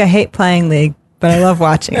League. I hate playing League, but I love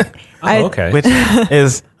watching it. Which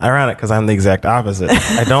is ironic because I'm the exact opposite.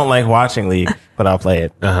 I don't like watching League, but I'll play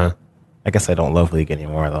it. I guess I don't love League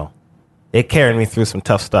anymore, though. It carried me through some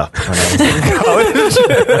tough stuff when I was in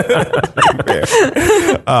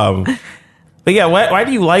college. But yeah, why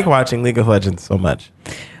do you like watching League of Legends so much?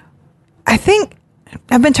 I think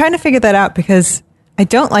I've been trying to figure that out because I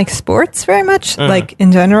don't like sports very much, like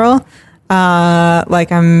in general.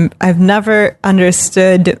 I've never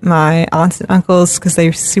understood my aunts and uncles because they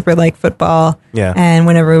super like football. Yeah. And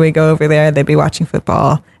whenever we go over there, they'd be watching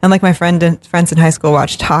football. And like my friends in high school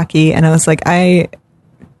watched hockey, and I was like,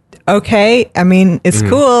 okay. I mean, it's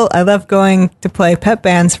cool. I love going to play pep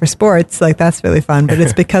bands for sports. Like that's really fun, but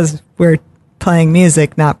it's because we're playing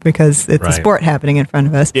music, not because it's a sport happening in front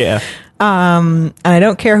of us. Yeah. And I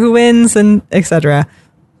don't care who wins and etc.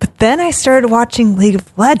 But then I started watching League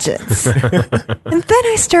of Legends. And then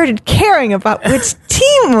I started caring about which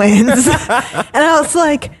team wins. And I was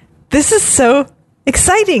like, this is so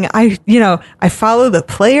exciting. I follow the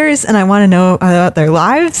players and I want to know about their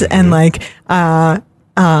lives and what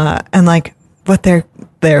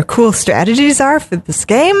their cool strategies are for this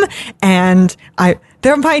game. And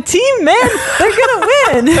they're my team, man. They're gonna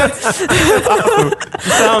win.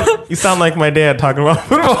 You sound like my dad talking about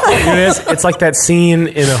football. It's like that scene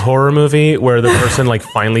in a horror movie where the person like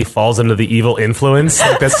finally falls into the evil influence.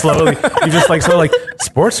 Like that slowly, you just like slowly like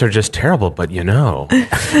sports are just terrible, but just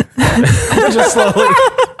slowly.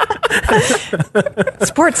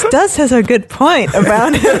 Sports does has a good point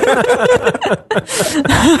about it.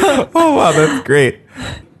 Oh wow, that's great.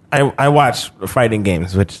 I watch fighting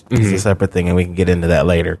games, which is a separate thing, and we can get into that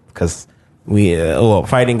later because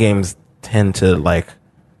fighting games tend to like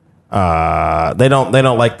they don't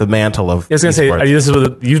like the mantle of. I was gonna say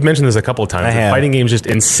you've mentioned this a couple of times. Fighting games just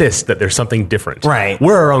insist that there's something different. Right,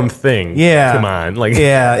 we're our own thing. Yeah, come on,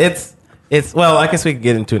 it's well, I guess we can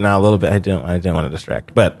get into it now a little bit. I don't want to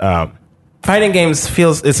distract, but fighting games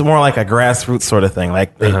it's more like a grassroots sort of thing.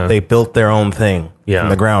 Like they built their own thing from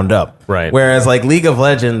the ground up. Right. Whereas like League of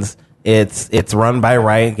Legends, it's run by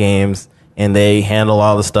Riot Games and they handle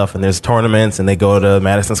all the stuff and there's tournaments and they go to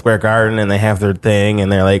Madison Square Garden and they have their thing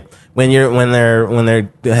and they're like when they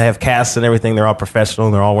have casts and everything, they're all professional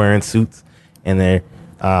and they're all wearing suits and they're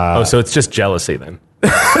so it's just jealousy then.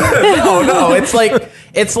 No, it's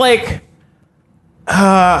like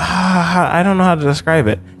I don't know how to describe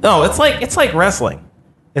it. No, it's like wrestling.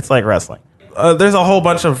 It's like wrestling. There's a whole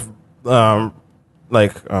bunch of I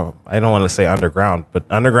don't want to say underground, but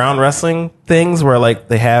underground wrestling things where like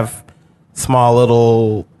they have small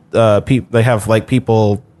little people. They have like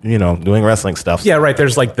people doing wrestling stuff. Yeah, right.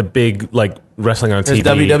 There's like the big like wrestling on TV,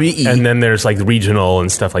 WWE, and then there's like regional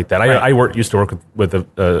and stuff like that. Right. I used to work with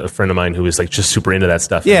a friend of mine who was like just super into that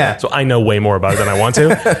stuff. Yeah, so I know way more about it than I want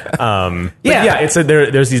to.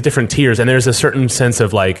 There's these different tiers, and there's a certain sense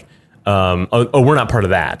of like, we're not part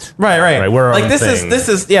of that. Right. We're our like own this thing.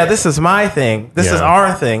 This is my thing. This is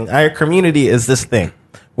our thing. Our community is this thing.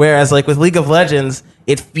 Whereas like with League of Legends,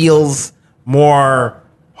 it feels more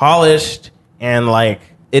polished and like.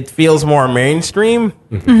 It feels more mainstream,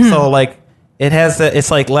 so like it's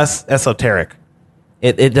like less esoteric.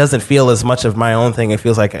 It doesn't feel as much of my own thing. It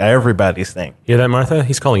feels like everybody's thing. You hear that, Martha?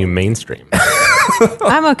 He's calling you mainstream.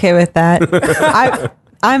 I'm okay with that.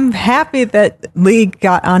 I'm happy that League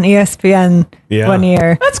got on ESPN 1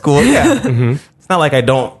 year. That's cool. Yeah, It's not like I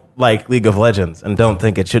don't like League of Legends and don't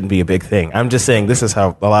think it shouldn't be a big thing. I'm just saying this is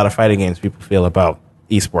how a lot of fighting games people feel about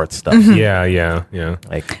esports stuff. Yeah.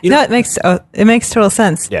 Like it makes total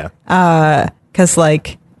sense. Yeah. Because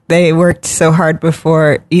like they worked so hard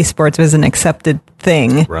before esports was an accepted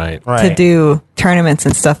thing, right? To do tournaments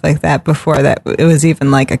and stuff like that before that it was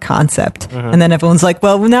even like a concept. And then everyone's like,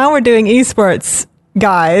 well, now we're doing esports,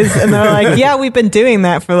 guys, and they're like, yeah, we've been doing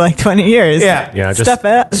that for like 20 years. Yeah. Just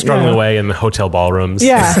strung away in the hotel ballrooms.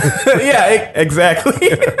 Yeah. Yeah.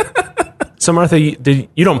 Exactly. So Martha,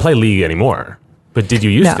 you don't play League anymore. But did you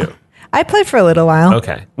used to? I played for a little while.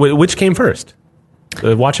 Okay. Which came first?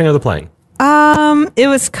 The watching or the playing? It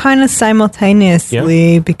was kind of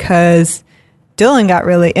simultaneously because Dylan got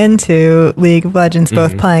really into League of Legends,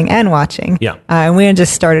 both playing and watching. Yeah. And we had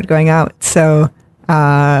just started going out, so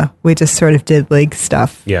we just sort of did League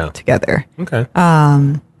stuff together. Okay.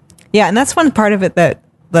 Yeah, and that's one part of it that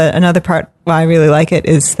another part why I really like it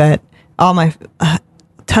is that all my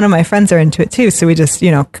ton of my friends are into it too. So we just,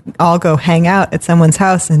 all go hang out at someone's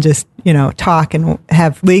house and just, talk and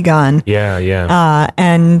have League on. Yeah.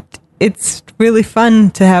 And it's really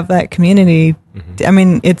fun to have that community. I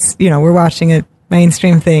mean, it's, we're watching a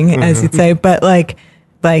mainstream thing, as you'd say, but like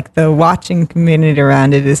the watching community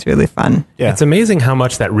around it is really fun. Yeah. It's amazing how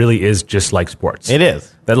much that really is just like sports. It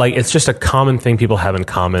is. That it's just a common thing people have in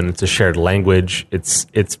common. It's a shared language. It's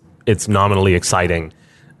nominally exciting,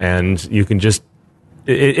 and you can just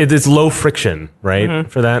it's low friction, right?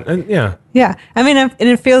 For that, and yeah. I mean, and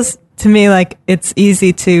it feels to me like it's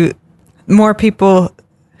easy to more people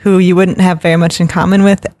who you wouldn't have very much in common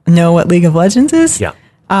with know what League of Legends is. Yeah.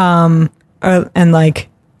 And like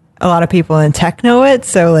a lot of people in tech know it,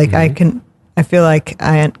 so like I feel like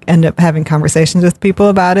I end up having conversations with people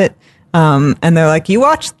about it. And they're like, "You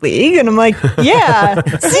watch League?" And I'm like, "Yeah,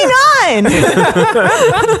 C9."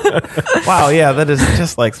 Wow, yeah, that is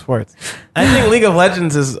just like sports. I think League of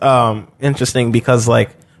Legends is interesting because, like,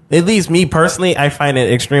 at least me personally, I find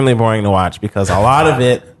it extremely boring to watch because a lot of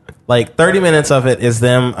it, like 30 minutes of it, is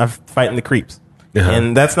them fighting the creeps,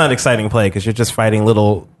 and that's not exciting play because you're just fighting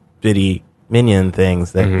little bitty minion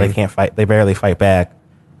things that they can't fight. They barely fight back,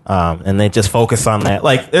 and they just focus on that.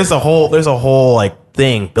 Like, there's a whole like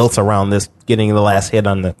thing built around this getting the last hit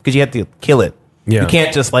on because you have to kill it. You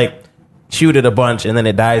can't just like shoot it a bunch and then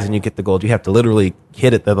it dies and you get the gold. You have to literally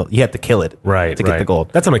hit it. You have to kill it to get the gold.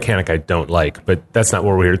 That's a mechanic I don't like, but that's not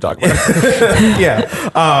what we're here to talk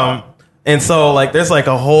about. And so like there's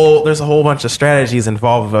a whole bunch of strategies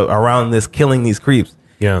involved around this killing these creeps.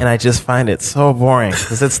 Yeah. And I just find it so boring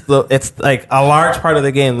because it's like a large part of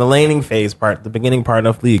the game, the laning phase part, the beginning part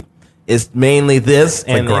of League. Is mainly this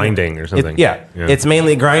and like grinding or something. It's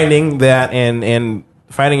mainly grinding that and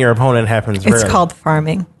fighting your opponent happens. It's called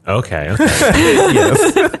farming. Okay.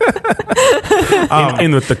 Yes.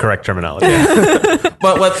 in with the correct terminology.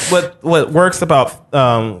 But what works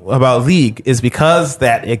about League is because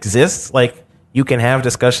that exists. Like you can have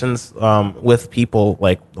discussions with people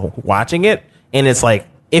like watching it, and it's like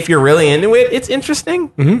if you're really into it, it's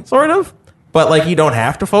interesting, sort of. But like you don't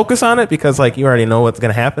have to focus on it because like you already know what's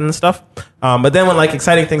going to happen and stuff. But then when like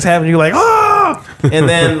exciting things happen, you're like, ah, and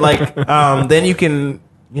then like then you can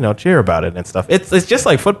cheer about it and stuff. It's just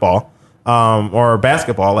like football or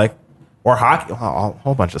basketball, like or hockey, a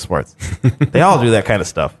whole bunch of sports. They all do that kind of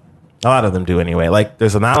stuff. A lot of them do anyway. Like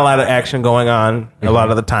there's not a lot of action going on a lot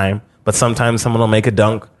of the time, but sometimes someone will make a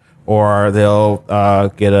dunk or they'll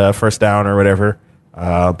get a first down or whatever.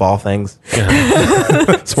 Ball things.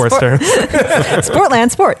 Sports terms.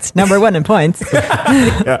 Sportland Sports, number 1 in points.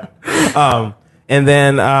 And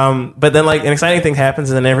then, but then like an exciting thing happens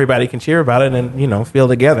and then everybody can cheer about it and, feel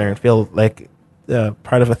together and feel like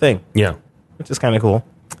part of a thing. Yeah. Which is kind of cool.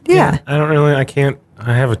 Yeah.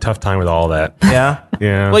 I have a tough time with all that. Yeah?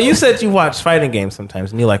 Yeah. Well, you said you watch fighting games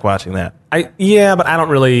sometimes and you like watching that. But I don't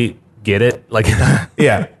really get it. Like,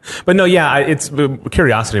 yeah. But no, it's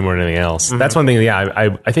curiosity more than anything else. That's one thing. Yeah,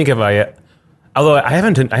 I think although I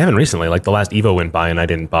haven't recently. Like the last Evo went by and I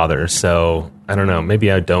didn't bother. So I don't know.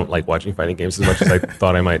 Maybe I don't like watching fighting games as much as I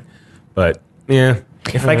thought I might. But yeah,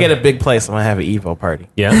 if I get a big place, I'm gonna have an Evo party.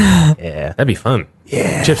 Yeah, yeah, that'd be fun.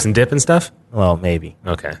 Yeah, chips and dip and stuff. Well, maybe.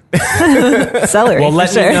 Okay. Celery. Well,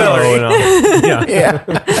 let me know. Yeah.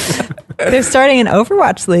 They're starting an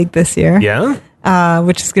Overwatch League this year. Yeah.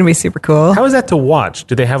 Which is going to be super cool. How is that to watch?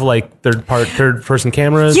 Do they have like third person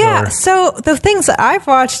cameras? Yeah. So the things that I've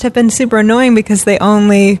watched have been super annoying because they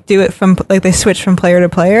only do it from like they switch from player to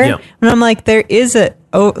player. Yeah. And I'm like, there is a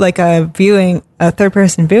third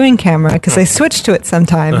person viewing camera because they switch to it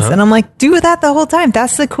sometimes, and I'm like, do that the whole time.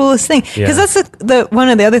 That's the coolest thing because that's the one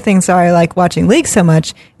of the other things that I like watching League so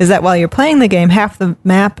much is that while you're playing the game, half the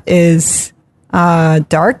map is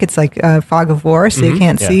dark. It's like fog of war, so you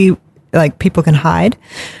can't see. Like people can hide.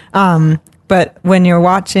 But when you're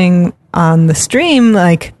watching on the stream,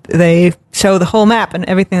 like they show the whole map and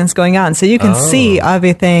everything that's going on. So you can see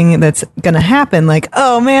everything that's going to happen. Like,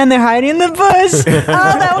 oh man, they're hiding in the bush. Oh,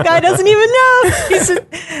 that guy doesn't even know. He's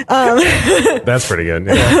just, That's pretty good.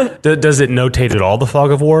 Yeah. Does it notate at all the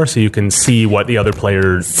fog of war so you can see what the other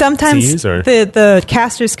player sometimes sees? Or? The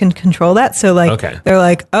casters can control that. So like they're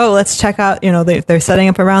like, oh, let's check out, they're setting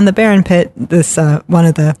up around the Baron pit. This,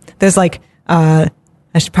 there's like,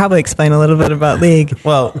 I should probably explain a little bit about League.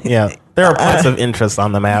 Well, yeah, there are points of interest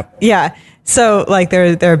on the map. Yeah. So like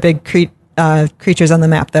there are big creatures on the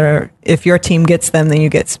map that are, if your team gets them, then you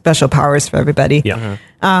get special powers for everybody. Yeah.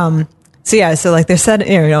 So like they're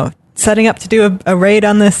setting up to do a raid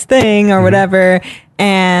on this thing or whatever,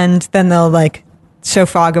 and then they'll like show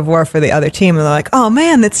fog of war for the other team, and they're like, oh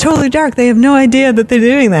man, it's totally dark. They have no idea that they're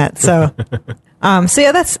doing that. So so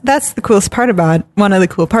yeah, that's the coolest part about one of the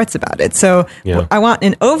cool parts about it. So I want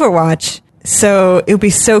in Overwatch, so it would be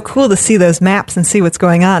so cool to see those maps and see what's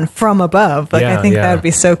going on from above. Like I think that would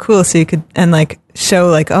be so cool. So you could like show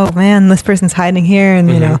like, oh man, this person's hiding here, and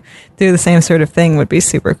you know, do the same sort of thing would be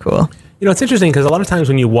super cool. You know, it's interesting because a lot of times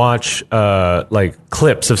when you watch like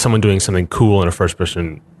clips of someone doing something cool in a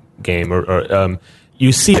first-person game, or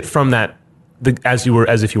you see it from that as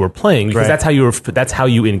if you were playing, because that's how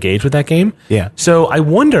you engage with that game. Yeah. So I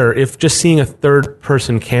wonder if just seeing a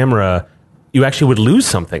third-person camera, you actually would lose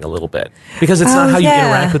something a little bit, because it's not how you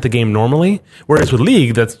interact with the game normally. Whereas with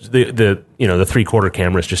League, that's the 3/4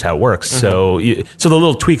 camera is just how it works. So the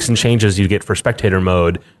little tweaks and changes you get for spectator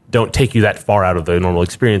mode don't take you that far out of the normal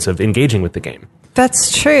experience of engaging with the game.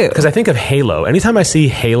 That's true. Because I think of Halo. Anytime I see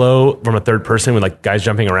Halo from a third person with like guys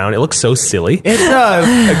jumping around, it looks so silly. It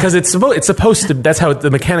does. Because it's supposed to. That's how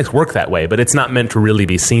the mechanics work that way, but it's not meant to really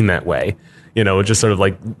be seen that way. You know, it's just sort of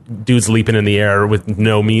like dudes leaping in the air with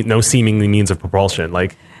no seemingly means of propulsion.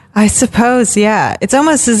 Like, I suppose, yeah. It's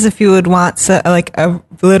almost as if you would want like a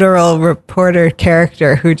literal reporter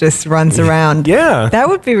character who just runs around. Yeah. That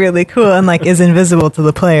would be really cool and like is invisible to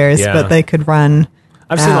the players, but they could run.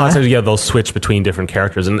 I've seen a lot of times, they'll switch between different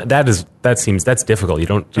characters, and that's difficult. You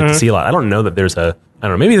don't get to see a lot. I don't know that there's I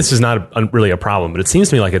don't know, maybe this is not really a problem, but it seems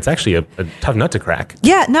to me like it's actually a tough nut to crack.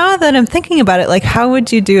 Yeah, now that I'm thinking about it, like how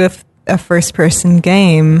would you do a first-person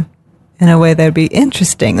game in a way that would be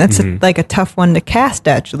interesting? That's like a tough one to cast,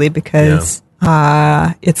 actually, because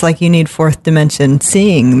it's like you need fourth dimension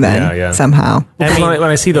seeing then somehow. Well, when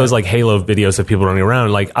I see those like Halo videos of people running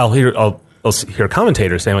around, like I'll hear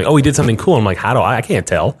commentators saying like, "Oh, we did something cool." I'm like, "How do I can't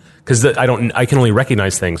tell because I can only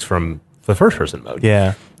recognize things from the first person mode."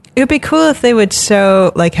 Yeah, it would be cool if they would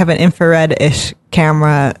show like have an infrared-ish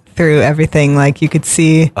camera through everything. Like you could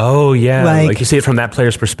see. Oh yeah, like you see it from that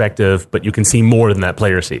player's perspective, but you can see more than that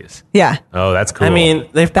player sees. Yeah. Oh, that's cool. I mean,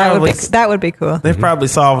 that would be cool. They've probably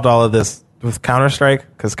solved all of this with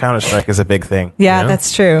Counter-Strike, because Counter-Strike is a big thing. Yeah,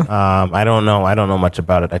 that's true. I don't know much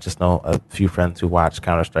about it. I just know a few friends who watch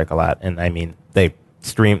Counter-Strike a lot, and I mean, they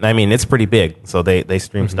stream. I mean, it's pretty big, so they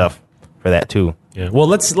stream stuff for that too. Yeah. Well,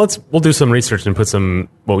 we'll do some research and put some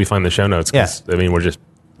what we find in the show notes. Yeah. I mean, we're just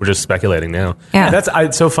speculating now. Yeah.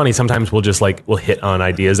 It's so funny. Sometimes we'll hit on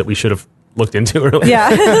ideas that we should have looked into earlier. Yeah.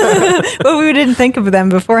 Well, we didn't think of them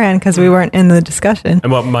beforehand because we weren't in the discussion.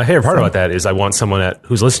 And my favorite part about that is I want someone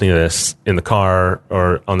who's listening to this in the car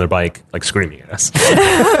or on their bike, like screaming at us.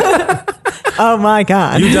 Oh my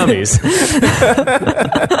God. You dummies.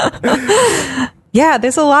 Yeah,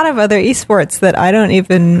 there's a lot of other esports that I don't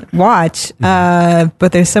even watch,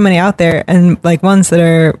 but there's so many out there, and like ones that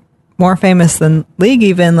are more famous than League,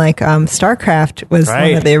 even like StarCraft was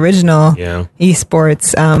one of the original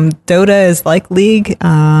esports. Dota is like League,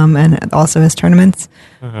 and it also has tournaments.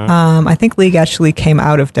 I think League actually came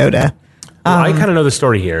out of Dota. Well, I kind of know the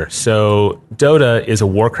story here. So Dota is a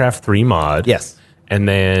Warcraft 3 mod. Yes. And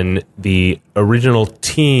then the original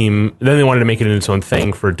team, then they wanted to make it into its own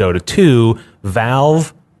thing for Dota 2.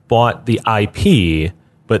 Valve bought the IP,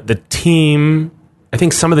 but the team, I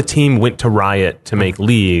think some of the team went to Riot to make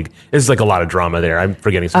League. There's like a lot of drama there. I'm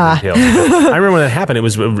forgetting some details. I remember when that happened.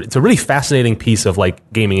 It's a really fascinating piece of like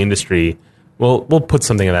gaming industry. We'll put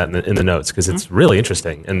something of that in the notes because it's really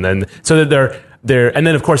interesting. And then so that and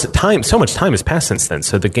then of course so much time has passed since then.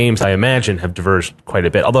 So the games I imagine have diverged quite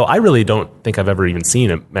a bit. Although I really don't think I've ever even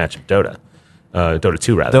seen a match of Dota. Dota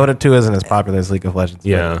 2 rather. Dota 2 isn't as popular as League of Legends.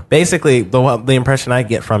 Yeah. Basically, the impression I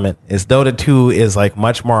get from it is Dota 2 is like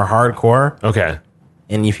much more hardcore. Okay.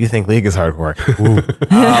 And if you think League is hardcore,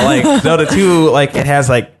 like Dota 2, like it has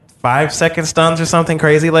like 5-second stuns or something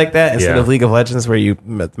crazy like that instead of League of Legends where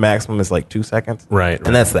the maximum is like 2 seconds. Right.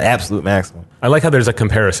 And that's the absolute maximum. I like how there's a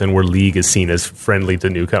comparison where League is seen as friendly to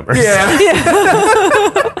newcomers. Yeah.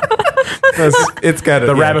 It's kind of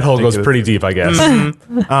the rabbit hole goes pretty deep, I guess.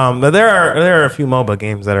 But there are a few MOBA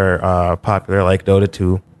games that are popular, like Dota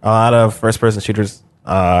 2. A lot of first-person shooters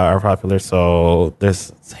are popular. So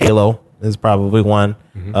there's Halo is probably one.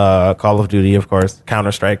 Call of Duty, of course.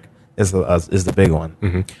 Counter-Strike is the big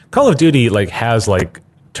one. Call of Duty has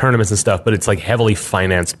tournaments and stuff, but it's like heavily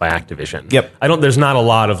financed by Activision. Yep. There's not a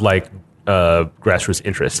lot of like grassroots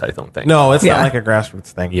interest. I don't think. No, it's Yeah. not like a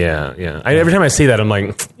grassroots thing. Yeah, yeah. Every time I see that, I'm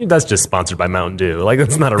like, that's just sponsored by Mountain Dew. Like,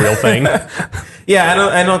 that's not a real thing. Yeah,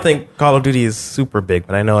 I don't think Call of Duty is super big,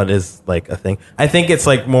 but I know it is like a thing. I think it's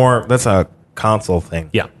like more that's a console thing.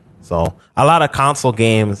 Yeah. So a lot of console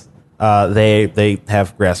games, they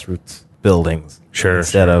have grassroots buildings. Sure,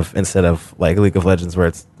 Instead of like League of Legends, where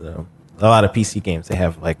it's a lot of PC games, they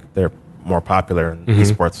have like they're more popular in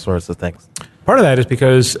esports sorts of things. Part of that is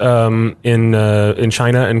because in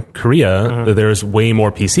China and Korea, there's way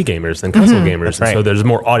more PC gamers than console gamers, and right. so there's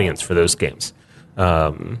more audience for those games.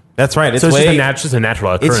 That's right. It's So it's way, just a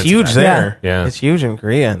natural occurrence. it's huge there. Yeah. It's huge in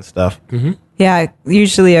Korea and stuff. Yeah,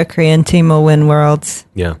 usually a Korean team will win worlds.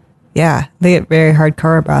 Yeah. Yeah, they get very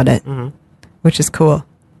hardcore about it, which is cool.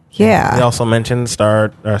 Yeah. We also mentioned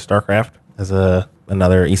StarCraft as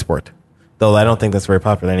another esport, though I don't think that's very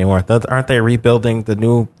popular anymore. Aren't they rebuilding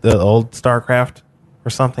the old StarCraft or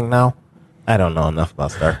something now? I don't know enough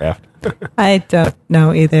about StarCraft. I don't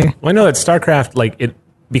know either. Well, I know that StarCraft, like it,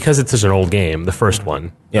 because it's such an old game, the first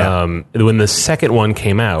one. Yeah. When the second one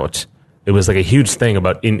came out, it was like a huge thing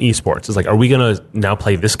about in esports. It's like, are we going to now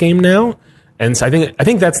play this game now? And so I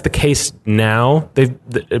think that's the case now.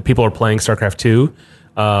 People are playing StarCraft 2.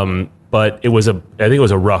 But I think it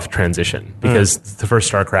was a rough transition because the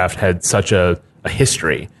first StarCraft had such a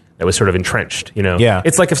history that was sort of entrenched, you know? Yeah.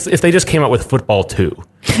 It's like if they just came out with Football 2. You know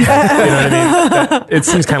what I mean? It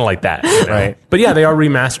seems kind of like that. You know? Right. But yeah, they are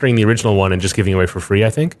remastering the original one and just giving it away for free,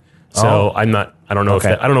 I think. So I don't know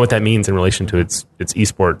Okay. I don't know what that means in relation to its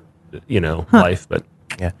esport, life, but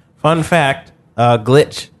Yeah. Fun fact: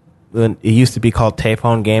 Glitch. When it used to be called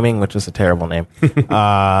Tapone Gaming, which was a terrible name.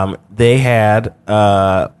 They had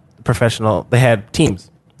professional. They had teams.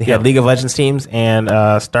 They had League of Legends teams and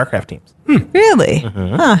StarCraft teams. Really?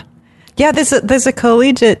 Huh. Yeah, there's a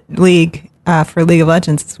collegiate league for League of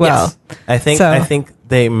Legends as well. Yes. I think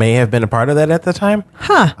they may have been a part of that at the time.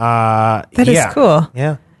 Huh. That is cool.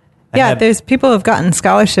 Yeah. Yeah, there's people who have gotten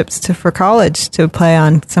scholarships for college to play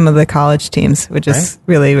on some of the college teams, which is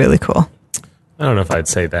really, really cool. I don't know if I'd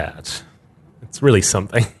say that. It's really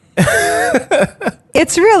something.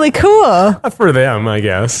 It's really cool. For them, I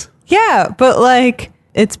guess. Yeah, but like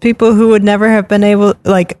it's people who would never have been able,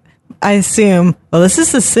 like, I assume, well, this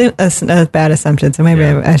is a bad assumption, so maybe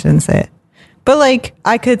I shouldn't say it. But like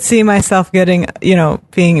I could see myself getting,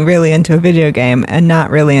 being really into a video game and not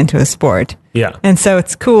really into a sport. Yeah. And so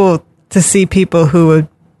it's cool to see people who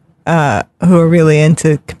are really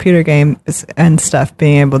into computer games and stuff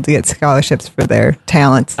being able to get scholarships for their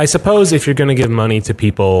talents. I suppose if you're going to give money to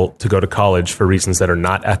people to go to college for reasons that are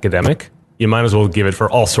not academic, you might as well give it for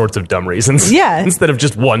all sorts of dumb reasons. Yeah. Instead of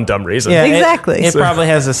just one dumb reason. Yeah, Exactly. It probably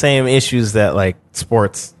has the same issues that like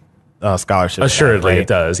sports scholarships. Assuredly, have, right? it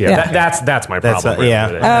does. Yeah. Yeah. That's my That's problem. yeah.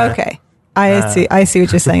 with it. Oh, okay. I see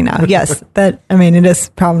what you're saying now. Yes, it is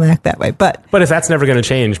problematic that way, but But if that's never going to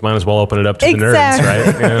change, might as well open it up to the nerds,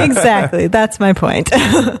 right? Yeah. Exactly. That's my point.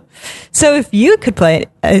 So if you could play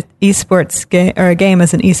an esports game or a game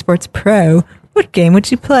as an esports pro, what game would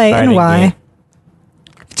you play and Fighting why? game.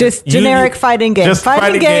 Just generic fighting game. just Fighting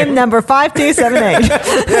fighting game game. number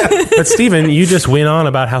 5278. But Steven, you just went on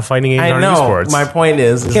about how fighting games I aren't know. esports. My point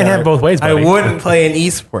is can't that have both ways, I buddy. wouldn't play an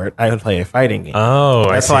esport. I would play a fighting game. Oh,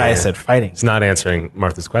 That's I why I see. said fighting. It's not answering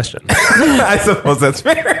Martha's question. I suppose that's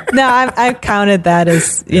fair. No, I've counted that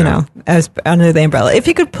as, as under the umbrella. If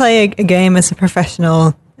you could play a game as a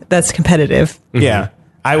professional that's competitive. Yeah,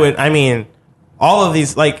 I would. I mean, all of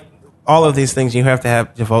these things you have to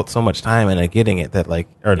devote so much time into getting it to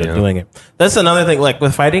doing it. That's another thing. Like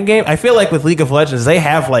with fighting game, I feel like with League of Legends, they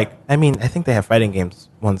have I think they have fighting games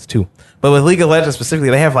ones too. But with League of Legends specifically,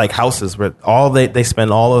 they have like houses where they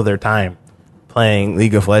spend all of their time playing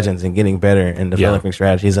League of Legends and getting better and developing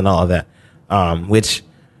strategies and all of that. Which,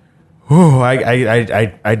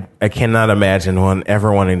 I cannot imagine one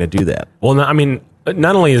ever wanting to do that. Well, no, I mean,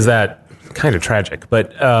 not only is that kind of tragic,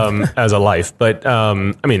 but as a life, but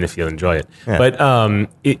if you enjoy it, but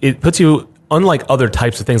it puts you, unlike other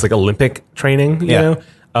types of things like Olympic training, you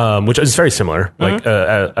know, which is very similar. Like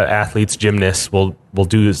athletes, gymnasts will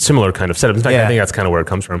do similar kind of setup. In fact, I think that's kind of where it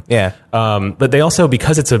comes from. Yeah. But they also,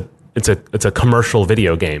 because it's a commercial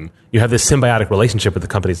video game, you have this symbiotic relationship with the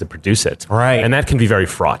companies that produce it, Right. And that can be very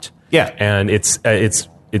fraught. Yeah. And it's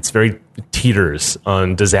very teeters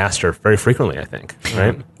on disaster very frequently, I think,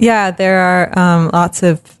 right? Yeah, there are lots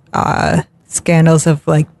of scandals of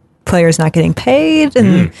like players not getting paid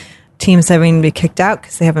and teams having to be kicked out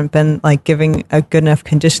because they haven't been like giving good enough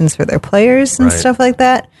conditions for their players and Right. stuff like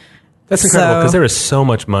that. That's incredible because there is so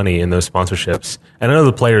much money in those sponsorships, and I know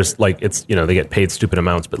the players they get paid stupid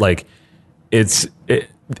amounts, but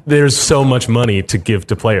there's so much money to give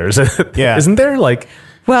to players. Yeah. Isn't there? Like,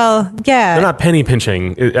 Well, yeah. they're not penny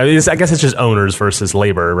pinching. I guess it's just owners versus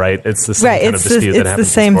labor, right? It's the same kind of dispute that happens It's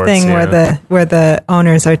the same in sports, thing yeah. where the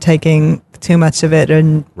owners are taking too much of it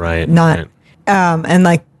and Right, not right. And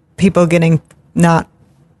like people not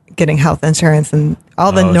getting health insurance and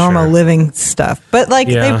all the normal sure. living stuff. But like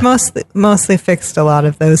Yeah. they've mostly fixed a lot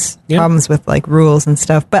of those problems with like rules and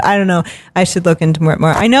stuff. But I don't know. I should look into more.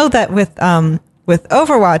 I know that with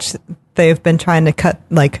Overwatch, they've been trying to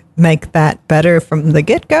make that better from the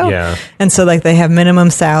get-go. Yeah. And so like they have minimum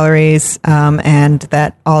salaries and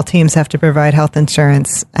that all teams have to provide health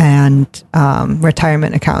insurance and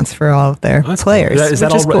retirement accounts for all of their players. Is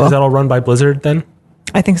that all run by Blizzard then?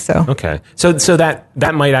 I think so. Okay. So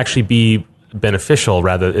that might actually be beneficial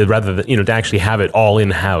rather than, to actually have it all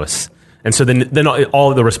in-house. And so then all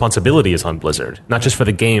of the responsibility is on Blizzard, not just for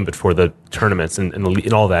the game, but for the tournaments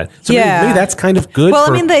and all that. So maybe that's kind of good. Well,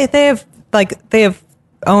 I mean, they have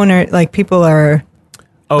owner, like people are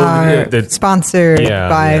sponsored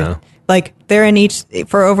by, like they're in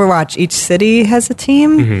for Overwatch, each city has a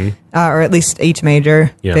team, or at least each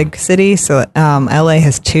major big city. So LA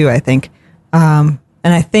has 2, I think.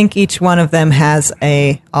 And I think each one of them has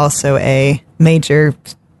also a major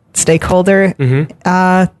stakeholder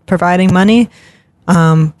providing money.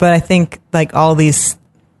 But I think like all these,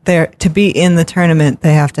 to be in the tournament,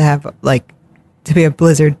 they have to have like, to be a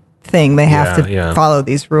Blizzard thing, they have to follow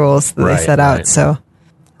these rules that they set out. So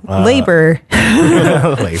labor.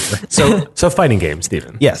 So fighting games,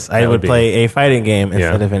 Stephen. Yes, I would play a fighting game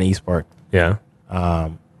instead of an esport. Yeah. I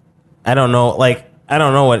don't know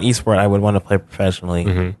what esport I would want to play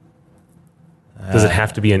professionally. Does it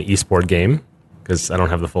have to be an esport game? Because I don't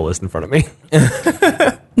have the full list in front of me.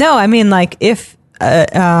 No, I mean like if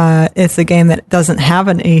it's a game that doesn't have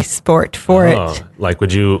an esport for it. Like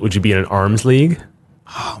would you be in an arms league?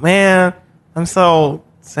 Oh man, I'm so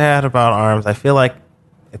sad about ARMS. I feel like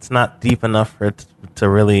it's not deep enough for it to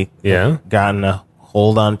really gotten a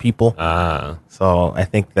hold on people. So I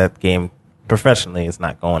think that game professionally is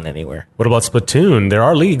not going anywhere. What about Splatoon? There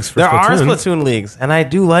are leagues for Splatoon. There are Splatoon leagues, and I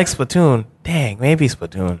do like Splatoon. Dang, maybe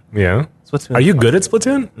Splatoon. Yeah. Splatoon. Are you good at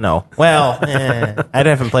Splatoon? No. Well, I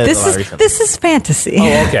haven't played it a lot recently. This is fantasy.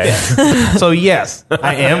 Oh, okay. So yes,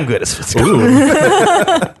 I am good at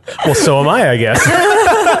Splatoon. Well, so am I guess.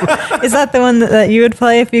 Is that the one that you would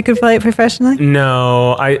play if you could play it professionally?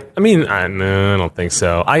 No, I don't think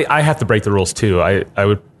so. I have to break the rules too. I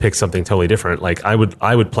would pick something totally different. Like I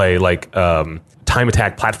would play like time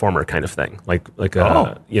attack platformer kind of thing. Like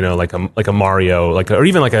a Mario,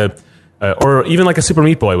 or even like a Super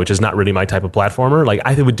Meat Boy, which is not really my type of platformer. Like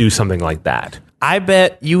I would do something like that. I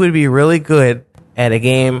bet you would be really good at a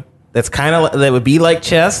game that's that would be like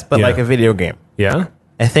chess, but like a video game. Yeah.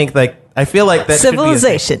 I feel like that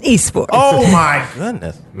Civilization esports. Oh my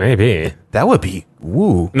goodness. Maybe. That would be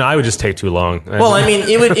woo. No, I would just take too long. Well, I mean,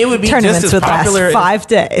 it would be Tournaments just as would popular. last 5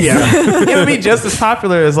 days. Yeah, it would be just as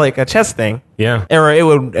popular as like a chess thing. Yeah. Or I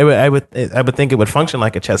would think it would function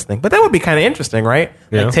like a chess thing. But that would be kind of interesting, right?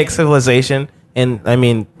 Yeah. Like take Civilization, and I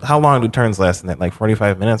mean, how long do turns last in that? Like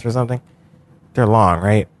 45 minutes or something? They're long,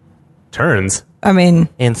 right? Turns. I mean,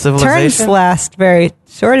 in Civilization, turns last very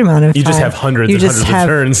short amount of time. You just have hundreds of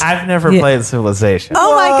turns. I've never played Civilization.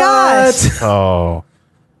 Oh my gosh! Oh,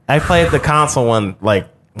 I played the console one like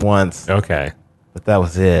once. Okay, but that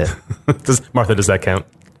was it. Does that count?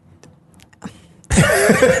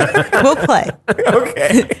 We'll play.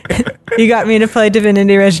 Okay. You got me to play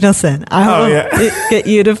Divinity Original Sin. I will get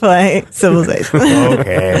you to play Civilization.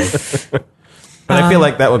 Okay. But I feel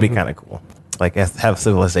like that would be kind of cool. Like have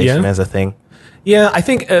Civilization as a thing. Yeah, I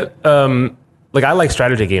think I like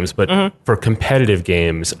strategy games, but for competitive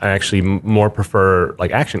games, I actually more prefer like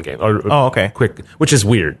action games or quick, which is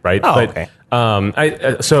weird, right? Okay.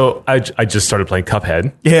 I just started playing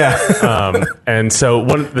Cuphead. Yeah. And so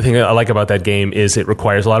one of the things I like about that game is it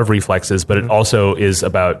requires a lot of reflexes, but it also is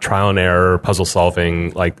about trial and error, puzzle solving,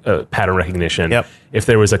 like pattern recognition. Yep. If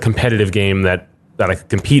there was a competitive game that I could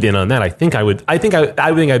compete in on that, I think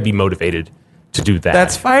I'd be motivated to do that.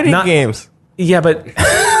 That's fighting games. Yeah, but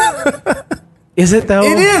is it though?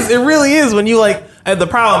 It is. It really is. When you like, the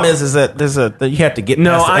problem is that that you have to get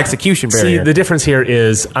past the execution barrier. See, the difference here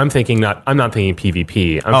is I'm not thinking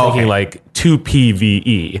PvP. I'm thinking like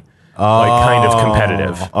 2PvE, like kind of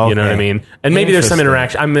competitive. Okay. You know what I mean? And maybe there's some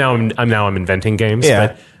interaction. I'm inventing games. Yeah.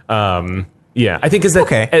 But I think is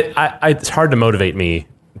that it's hard to motivate me.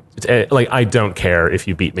 Like I don't care if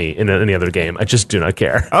you beat me in any other game. I just do not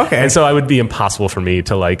care. Okay. And so it would be impossible for me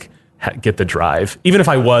to like get the drive. Even if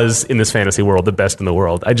I was in this fantasy world the best in the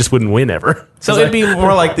world, I just wouldn't win ever. So it'd be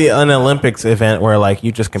more like an Olympics event where like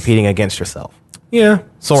you just competing against yourself. Yeah,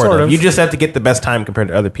 sort of. You just have to get the best time compared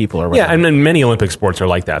to other people or whatever. Yeah, and then many Olympic sports are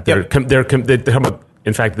like that. They're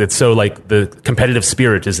in fact, it's so like the competitive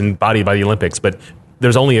spirit is embodied by the Olympics, but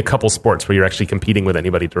there's only a couple sports where you're actually competing with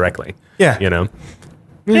anybody directly. Yeah. You know?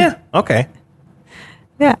 Yeah. Okay.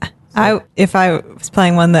 Yeah. If I was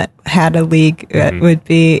playing one that had a league, it would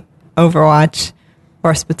be Overwatch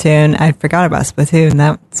or Splatoon. I forgot about Splatoon.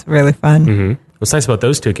 That's really fun. Mm-hmm. What's nice about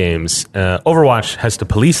those two games, Overwatch has to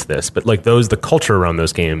police this, but like the culture around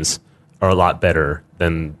those games are a lot better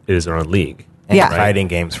than it is around League. And Yeah. fighting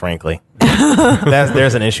games, frankly.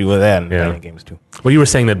 There's an issue with that in fighting games too. Well, you were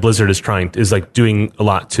saying that Blizzard is like doing a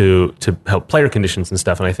lot to help player conditions and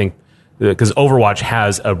stuff, and I think because Overwatch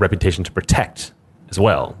has a reputation to protect as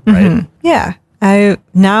well, right? Yeah.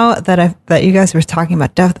 Now that you guys were talking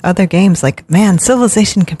about other games, like, man,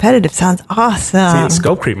 Civilization competitive sounds awesome. See, it's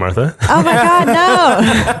scope creep, Martha. Oh my God,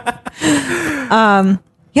 no.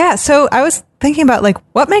 Yeah, so I was thinking about like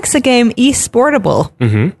what makes a game e-sportable?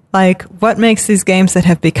 Mm-hmm. Like what makes these games that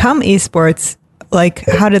have become esports, like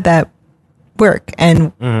how did that work?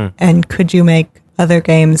 And and could you make other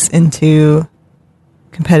games into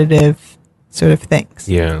competitive sort of things?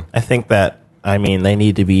 Yeah. I think that, I mean, they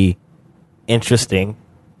need to be interesting.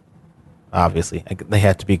 Obviously, they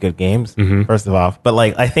have to be good games, first of all. But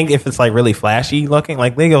like, I think if it's like really flashy looking,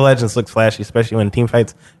 like League of Legends looks flashy, especially when team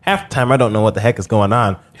fights. Half the time, I don't know what the heck is going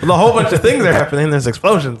on. But a whole bunch of things are happening. There's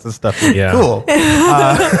explosions and stuff. Yeah. Cool.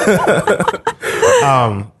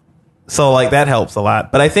 So like that helps a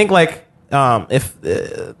lot. But I think like if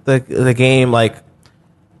the game like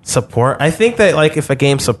I think that like if a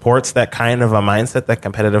game supports that kind of a mindset, that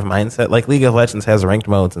competitive mindset, like League of Legends has ranked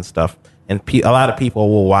modes and stuff, and a lot of people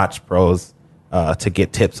will watch pros to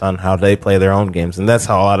get tips on how they play their own games, and that's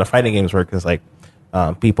how a lot of fighting games work. Is like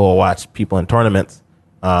people will watch people in tournaments,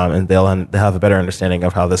 and they'll have a better understanding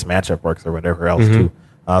of how this matchup works or whatever else too.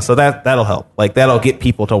 So that'll help. Like that'll get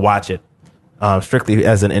people to watch it strictly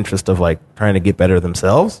as an interest of like trying to get better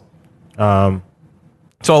themselves. So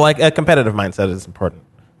like a competitive mindset is important.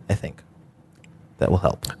 I think that will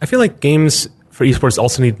help. I feel like games for esports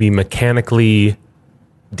also need to be mechanically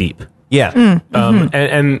deep. Yeah.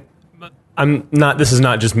 And I'm not, this is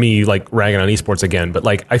not just me like ragging on esports again, but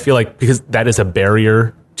like, I feel like because that is a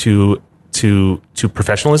barrier to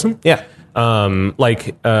professionalism. Yeah. And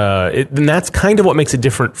that's kind of what makes it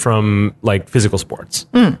different from like physical sports,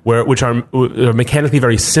 which are mechanically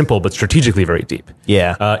very simple, but strategically very deep.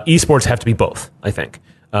 Yeah. Esports have to be both, I think.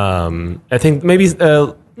 I think maybe,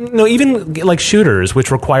 even like shooters, which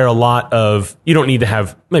require a lot of, you don't need to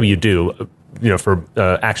have, maybe you do, for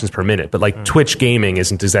actions per minute, but like Twitch gaming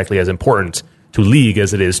isn't exactly as important to League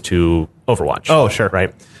as it is to Overwatch. Oh, sure.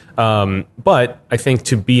 Right. But I think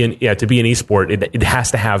to be an esport, it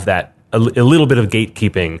has to have that a little bit of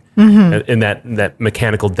gatekeeping in that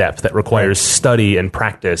mechanical depth that requires study and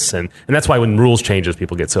practice. And that's why when rules changes,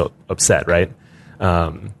 people get so upset, right?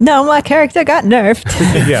 No, my character got nerfed.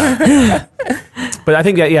 Yeah. But I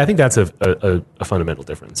think that's a fundamental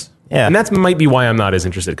difference. Yeah. And that might be why I'm not as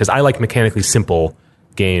interested, because I like mechanically simple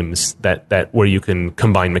games that where you can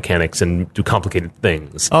combine mechanics and do complicated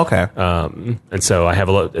things. Okay. And so I have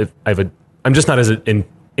I'm just not as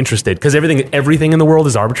interested, because everything in the world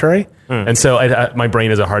is arbitrary. And so my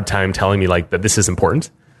brain has a hard time telling me like that this is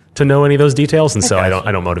important to know any of those details, and so I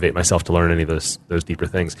don't motivate myself to learn any of those deeper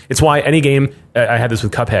things. It's why any game, I had this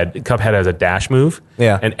with Cuphead. Cuphead has a dash move,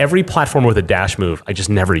 and every platformer with a dash move, I just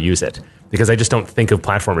never use it because I just don't think of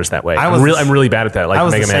platformers that way. I'm really bad at that. Like I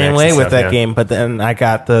was Mega the Man same X way and with stuff, that game, but then I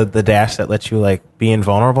got the dash that lets you like be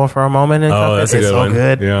invulnerable for a moment. And Oh, that's a good one.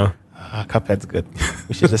 Good. Yeah. Cuphead's good.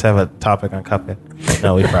 We should just have a topic on Cuphead.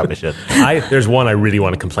 No, we probably should. There's one I really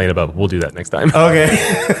want to complain about, but we'll do that next time. Okay.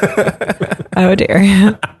 Oh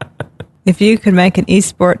dear. If you could make an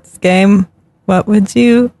esports game, what would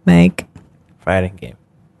you make? Fighting game.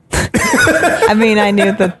 I mean, I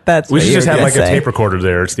knew that's We what should you just were have gonna like say. a tape recorder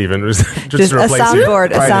there, Stephen. just Just a replace it.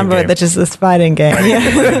 soundboard that's just this fighting game.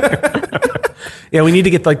 Yeah. Yeah, we need to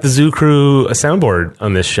get like the Zoo Crew a soundboard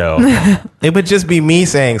on this show. It would just be me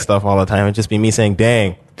saying stuff all the time. It'd just be me saying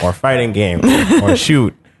 "dang" or "fighting game" or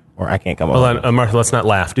 "shoot" or I can't come up. Hold on, Martha, let's not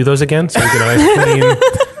laugh. Do those again so we get a nice clean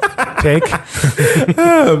take.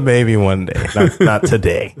 Maybe one day, not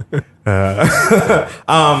today.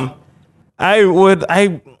 I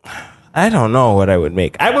don't know what I would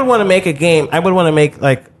make. I would want to make a game. I would want to make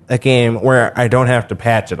like a game where I don't have to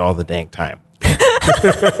patch it all the dang time.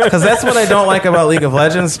 Because that's what I don't like about League of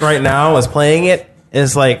Legends right now. Is playing it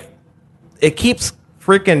is like it keeps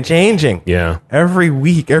freaking changing. Yeah. Every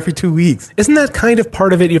week, every 2 weeks. Isn't that kind of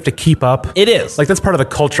part of it? You have to keep up. It is. Like, that's part of the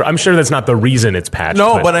culture. I'm sure that's not the reason it's patched.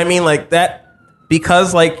 No, but I mean, like, that,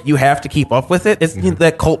 because, like, you have to keep up with it, it's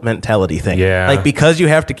that cult mentality thing. Yeah. Like, because you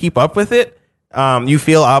have to keep up with it, you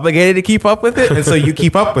feel obligated to keep up with it, and so you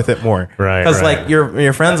keep up with it more. Right. Because, right. like,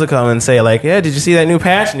 your friends will come and say, like, yeah, did you see that new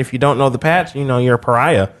patch? And if you don't know the patch, you know, you're a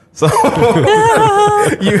pariah. So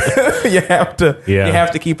you have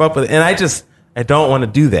to keep up with it. And I don't want to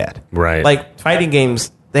do that. Right. Like, fighting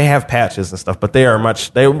games, they have patches and stuff, but they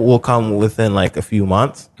will come within like a few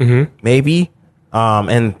months, maybe.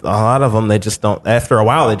 And a lot of them, they just don't, after a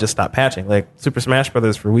while, they just stop patching. Like Super Smash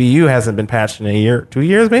Brothers for Wii U hasn't been patched in a year, 2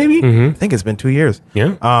 years, maybe? I think it's been 2 years.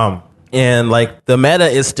 Yeah. And like the meta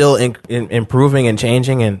is still improving and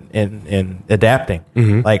changing and adapting.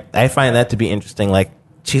 Like, I find that to be interesting. Like,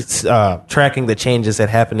 tracking the changes that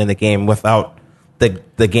happen in the game without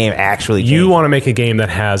the game actually changing. You want to make a game that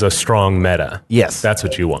has a strong meta. Yes. That's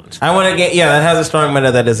what you want. I want a game, that has a strong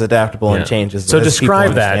meta that is adaptable and changes. So as describe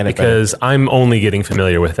people that, understand it because I'm only getting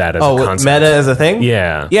familiar with that as a concept. Meta is a thing?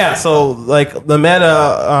 Yeah. Yeah, so like the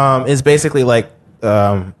meta is basically like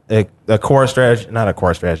a core strategy, not a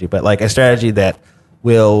core strategy, but like a strategy that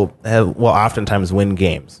will oftentimes win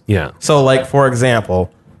games. Yeah. So like, for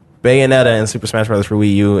example, Bayonetta in Super Smash Bros. For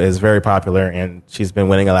Wii U is very popular, and she's been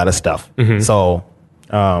winning a lot of stuff. So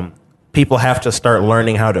people have to start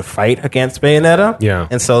learning how to fight against Bayonetta. Yeah.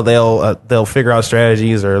 And so they'll figure out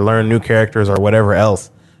strategies or learn new characters or whatever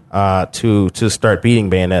else to start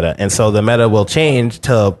beating Bayonetta. And so the meta will change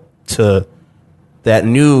to that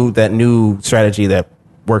new strategy that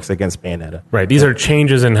works against Bayonetta. Right. These are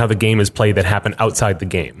changes in how the game is played that happen outside the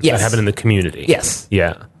game. Yes. That happen in the community. Yes.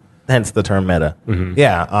 Yeah. Hence the term meta.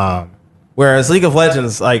 Yeah. Whereas League of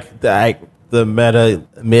Legends, like the meta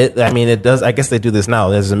mid, I mean, it does. I guess they do this now.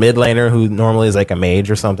 There's a mid laner who normally is like a mage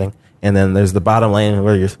or something, and then there's the bottom lane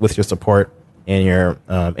where you're with your support and your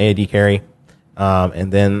AD carry,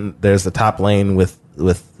 and then there's the top lane with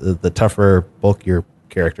the tougher, bulkier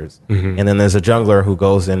characters, and then there's a jungler who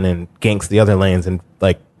goes in and ganks the other lanes and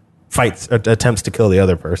like fights, attempts to kill the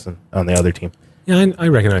other person on the other team. Yeah, I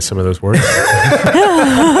recognize some of those words.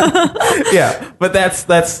 Yeah, but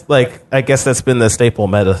that's like, I guess that's been the staple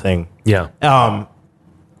meta thing. Yeah.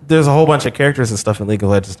 There's a whole bunch of characters and stuff in League of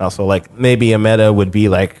Legends now, so like maybe a meta would be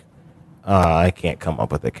like, I can't come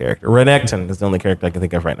up with a character. Renekton is the only character I can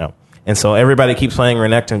think of right now, and so everybody keeps playing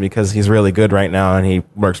Renekton because he's really good right now and he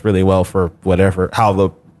works really well for how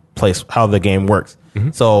the game works.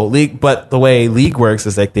 So but the way League works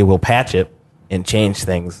is like they will patch it and change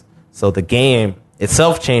things. So the game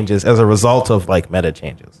itself changes as a result of like meta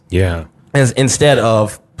changes. Yeah. As instead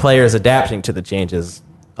of players adapting to the changes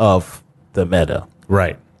of the meta.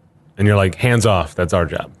 Right. And you're like, hands off. That's our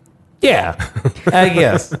job. Yeah, I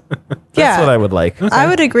guess. That's what I would like. I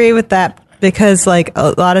would agree with that, because like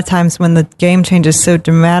a lot of times when the game changes so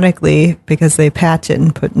dramatically because they patch it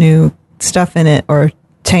and put new stuff in it or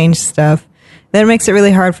change stuff, then it makes it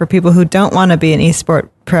really hard for people who don't want to be an esport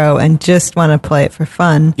pro and just want to play it for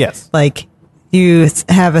fun. Yes. Like, you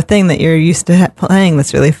have a thing that you're used to playing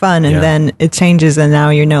that's really fun, and then it changes and now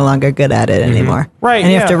you're no longer good at it anymore. Right.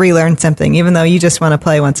 And you have to relearn something, even though you just want to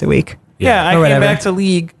play once a week. Yeah, I came back to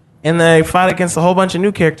League and I fought against a whole bunch of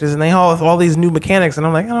new characters and they have all these new mechanics, and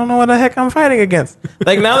I'm like, I don't know what the heck I'm fighting against.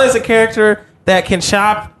 Like, now there's a character that can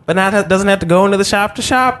shop but doesn't have to go into the shop to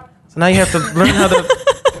shop. So now you have to learn how to...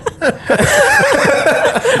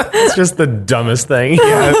 It's just the dumbest thing.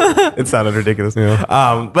 Yeah, it sounded ridiculous.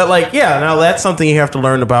 Yeah. But like, now that's something you have to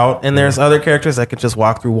learn about. And there's other characters that can just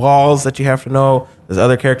walk through walls that you have to know. There's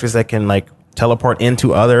other characters that can like teleport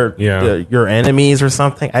into other your enemies or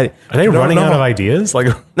something. Are they running out of ideas?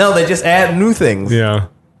 Like, no, they just add new things. Yeah.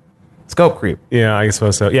 Scope creep. Yeah, I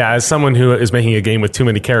suppose so. Yeah, as someone who is making a game with too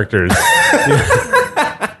many characters,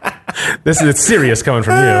 it's serious coming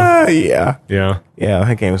from you. Yeah. Yeah. Yeah,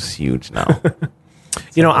 that game's huge now.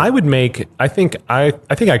 I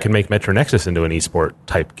think I could make Metro Nexus into an esport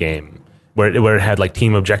type game where it had like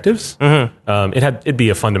team objectives. It'd be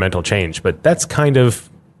a fundamental change, but that's kind of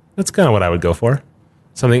what I would go for.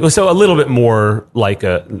 Something so a little bit more like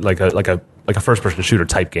a first person shooter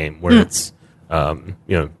type game where it's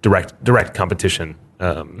direct competition,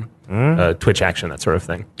 Twitch action, that sort of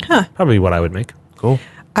thing. Probably what I would make. Cool.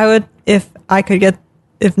 I would, if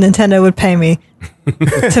Nintendo would pay me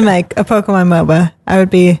to make a Pokemon MOBA, I would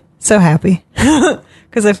be so happy.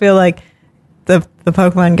 Because I feel like the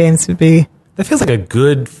Pokemon games would be... That feels like a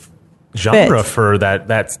good genre for that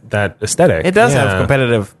aesthetic. It does have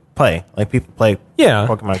competitive play. Like people play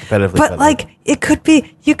Pokemon competitively. But like it could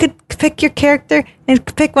be, you could pick your character and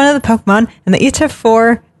pick one of the Pokemon, and they each have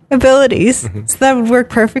 4 abilities, so that would work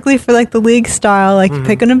perfectly for like the league style. Like you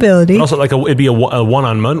pick an ability. Also, like it'd be a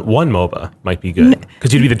one-on-one MOBA might be good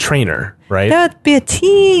because you'd be the trainer, right? That would be a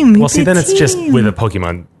team. Well, see, then it's just with a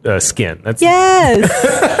Pokemon skin. That's yes.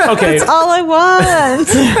 Okay. That's all I want.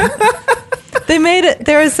 They made it.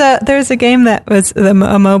 There's a game that was a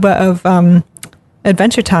MOBA of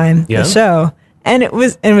Adventure Time, the show, and it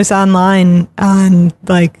was online on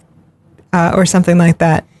like or something like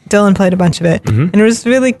that. Dylan played a bunch of it, and it was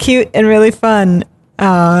really cute and really fun,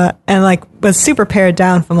 and like was super pared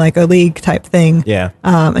down from like a league type thing,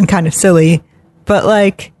 and kind of silly, but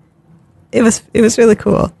like it was really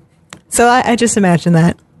cool. So I just imagine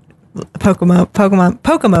that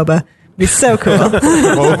Pokemoba would be so cool.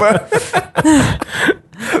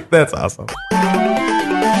 That's awesome.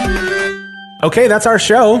 Okay, that's our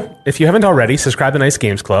show. If you haven't already, subscribe to Nice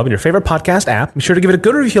Games Club in your favorite podcast app. Be sure to give it a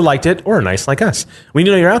good review if you liked it, or a nice like us. We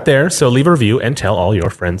know you're out there, so leave a review and tell all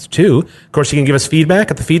your friends too. Of course, you can give us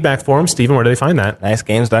feedback at the feedback forum. Steven, where do they find that?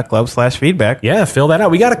 nicegames.club/feedback. Yeah, fill that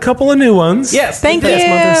out. We got a couple of new ones. Yes, thank you. This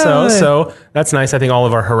month or so that's nice. I think all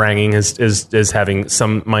of our haranguing is having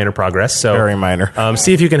some minor progress. So very minor.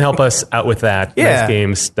 See if you can help us out with that.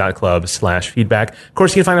 nicegames.club/feedback. Of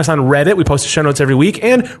course, you can find us on Reddit. We post show notes every week,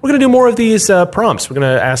 and we're going to do more of these prompts. We're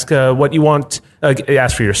going to ask what you want,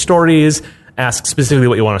 ask for your stories, ask specifically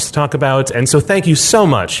what you want us to talk about. And so thank you so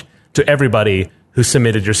much to everybody who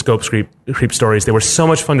submitted your Scope Creep stories. They were so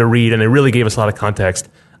much fun to read, and they really gave us a lot of context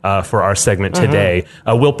for our segment today.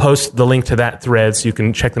 We'll post the link to that thread so you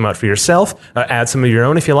can check them out for yourself, add some of your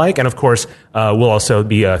own if you like. And of course, we'll also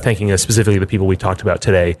be thanking specifically the people we talked about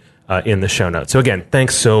today in the show notes. So again,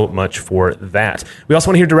 thanks so much for that. We also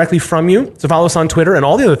want to hear directly from you. So follow us on Twitter and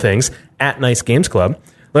all the other things at Nice Games Club.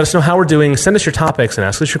 Let us know how we're doing. Send us your topics and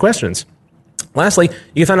ask us your questions. Lastly,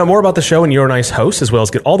 you can find out more about the show and your nice host, as well as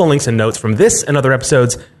get all the links and notes from this and other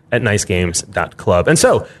episodes at nicegames.club. And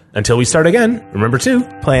so, until we start again, remember to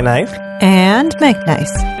play nice and make nice.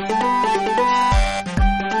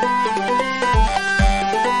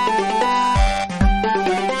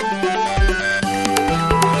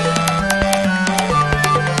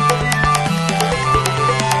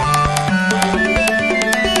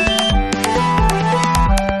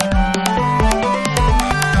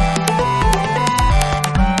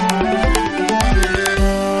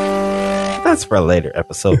 That's for a later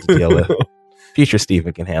episode to deal with. Future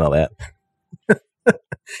Steven can handle that.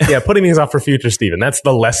 Yeah, putting things off for future Steven. That's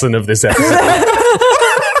the lesson of this episode.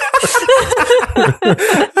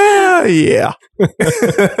 Yeah.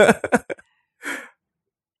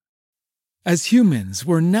 As humans,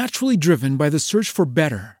 we're naturally driven by the search for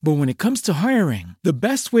better. But when it comes to hiring, the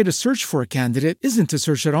best way to search for a candidate isn't to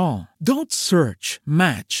search at all. Don't search,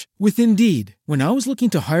 match with Indeed. When I was looking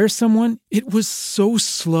to hire someone, it was so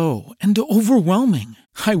slow and overwhelming.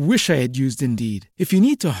 I wish I had used Indeed. If you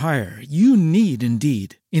need to hire, you need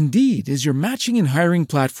Indeed. Indeed is your matching and hiring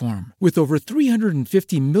platform with over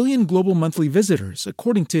 350 million global monthly visitors,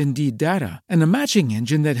 according to Indeed data, and a matching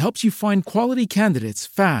engine that helps you find quality candidates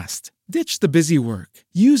fast. Ditch the busy work.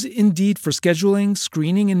 Use Indeed for scheduling,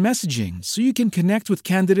 screening, and messaging so you can connect with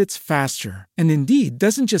candidates faster. And Indeed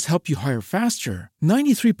doesn't just help you hire faster.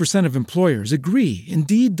 93% of employers agree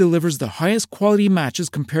Indeed delivers the highest quality matches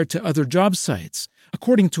compared to other job sites,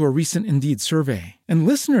 according to a recent Indeed survey. And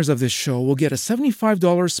listeners of this show will get a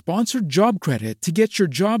 $75 sponsored job credit to get your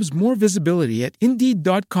jobs more visibility at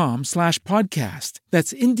Indeed.com/podcast.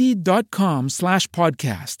 That's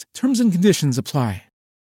Indeed.com/podcast. Terms and conditions apply.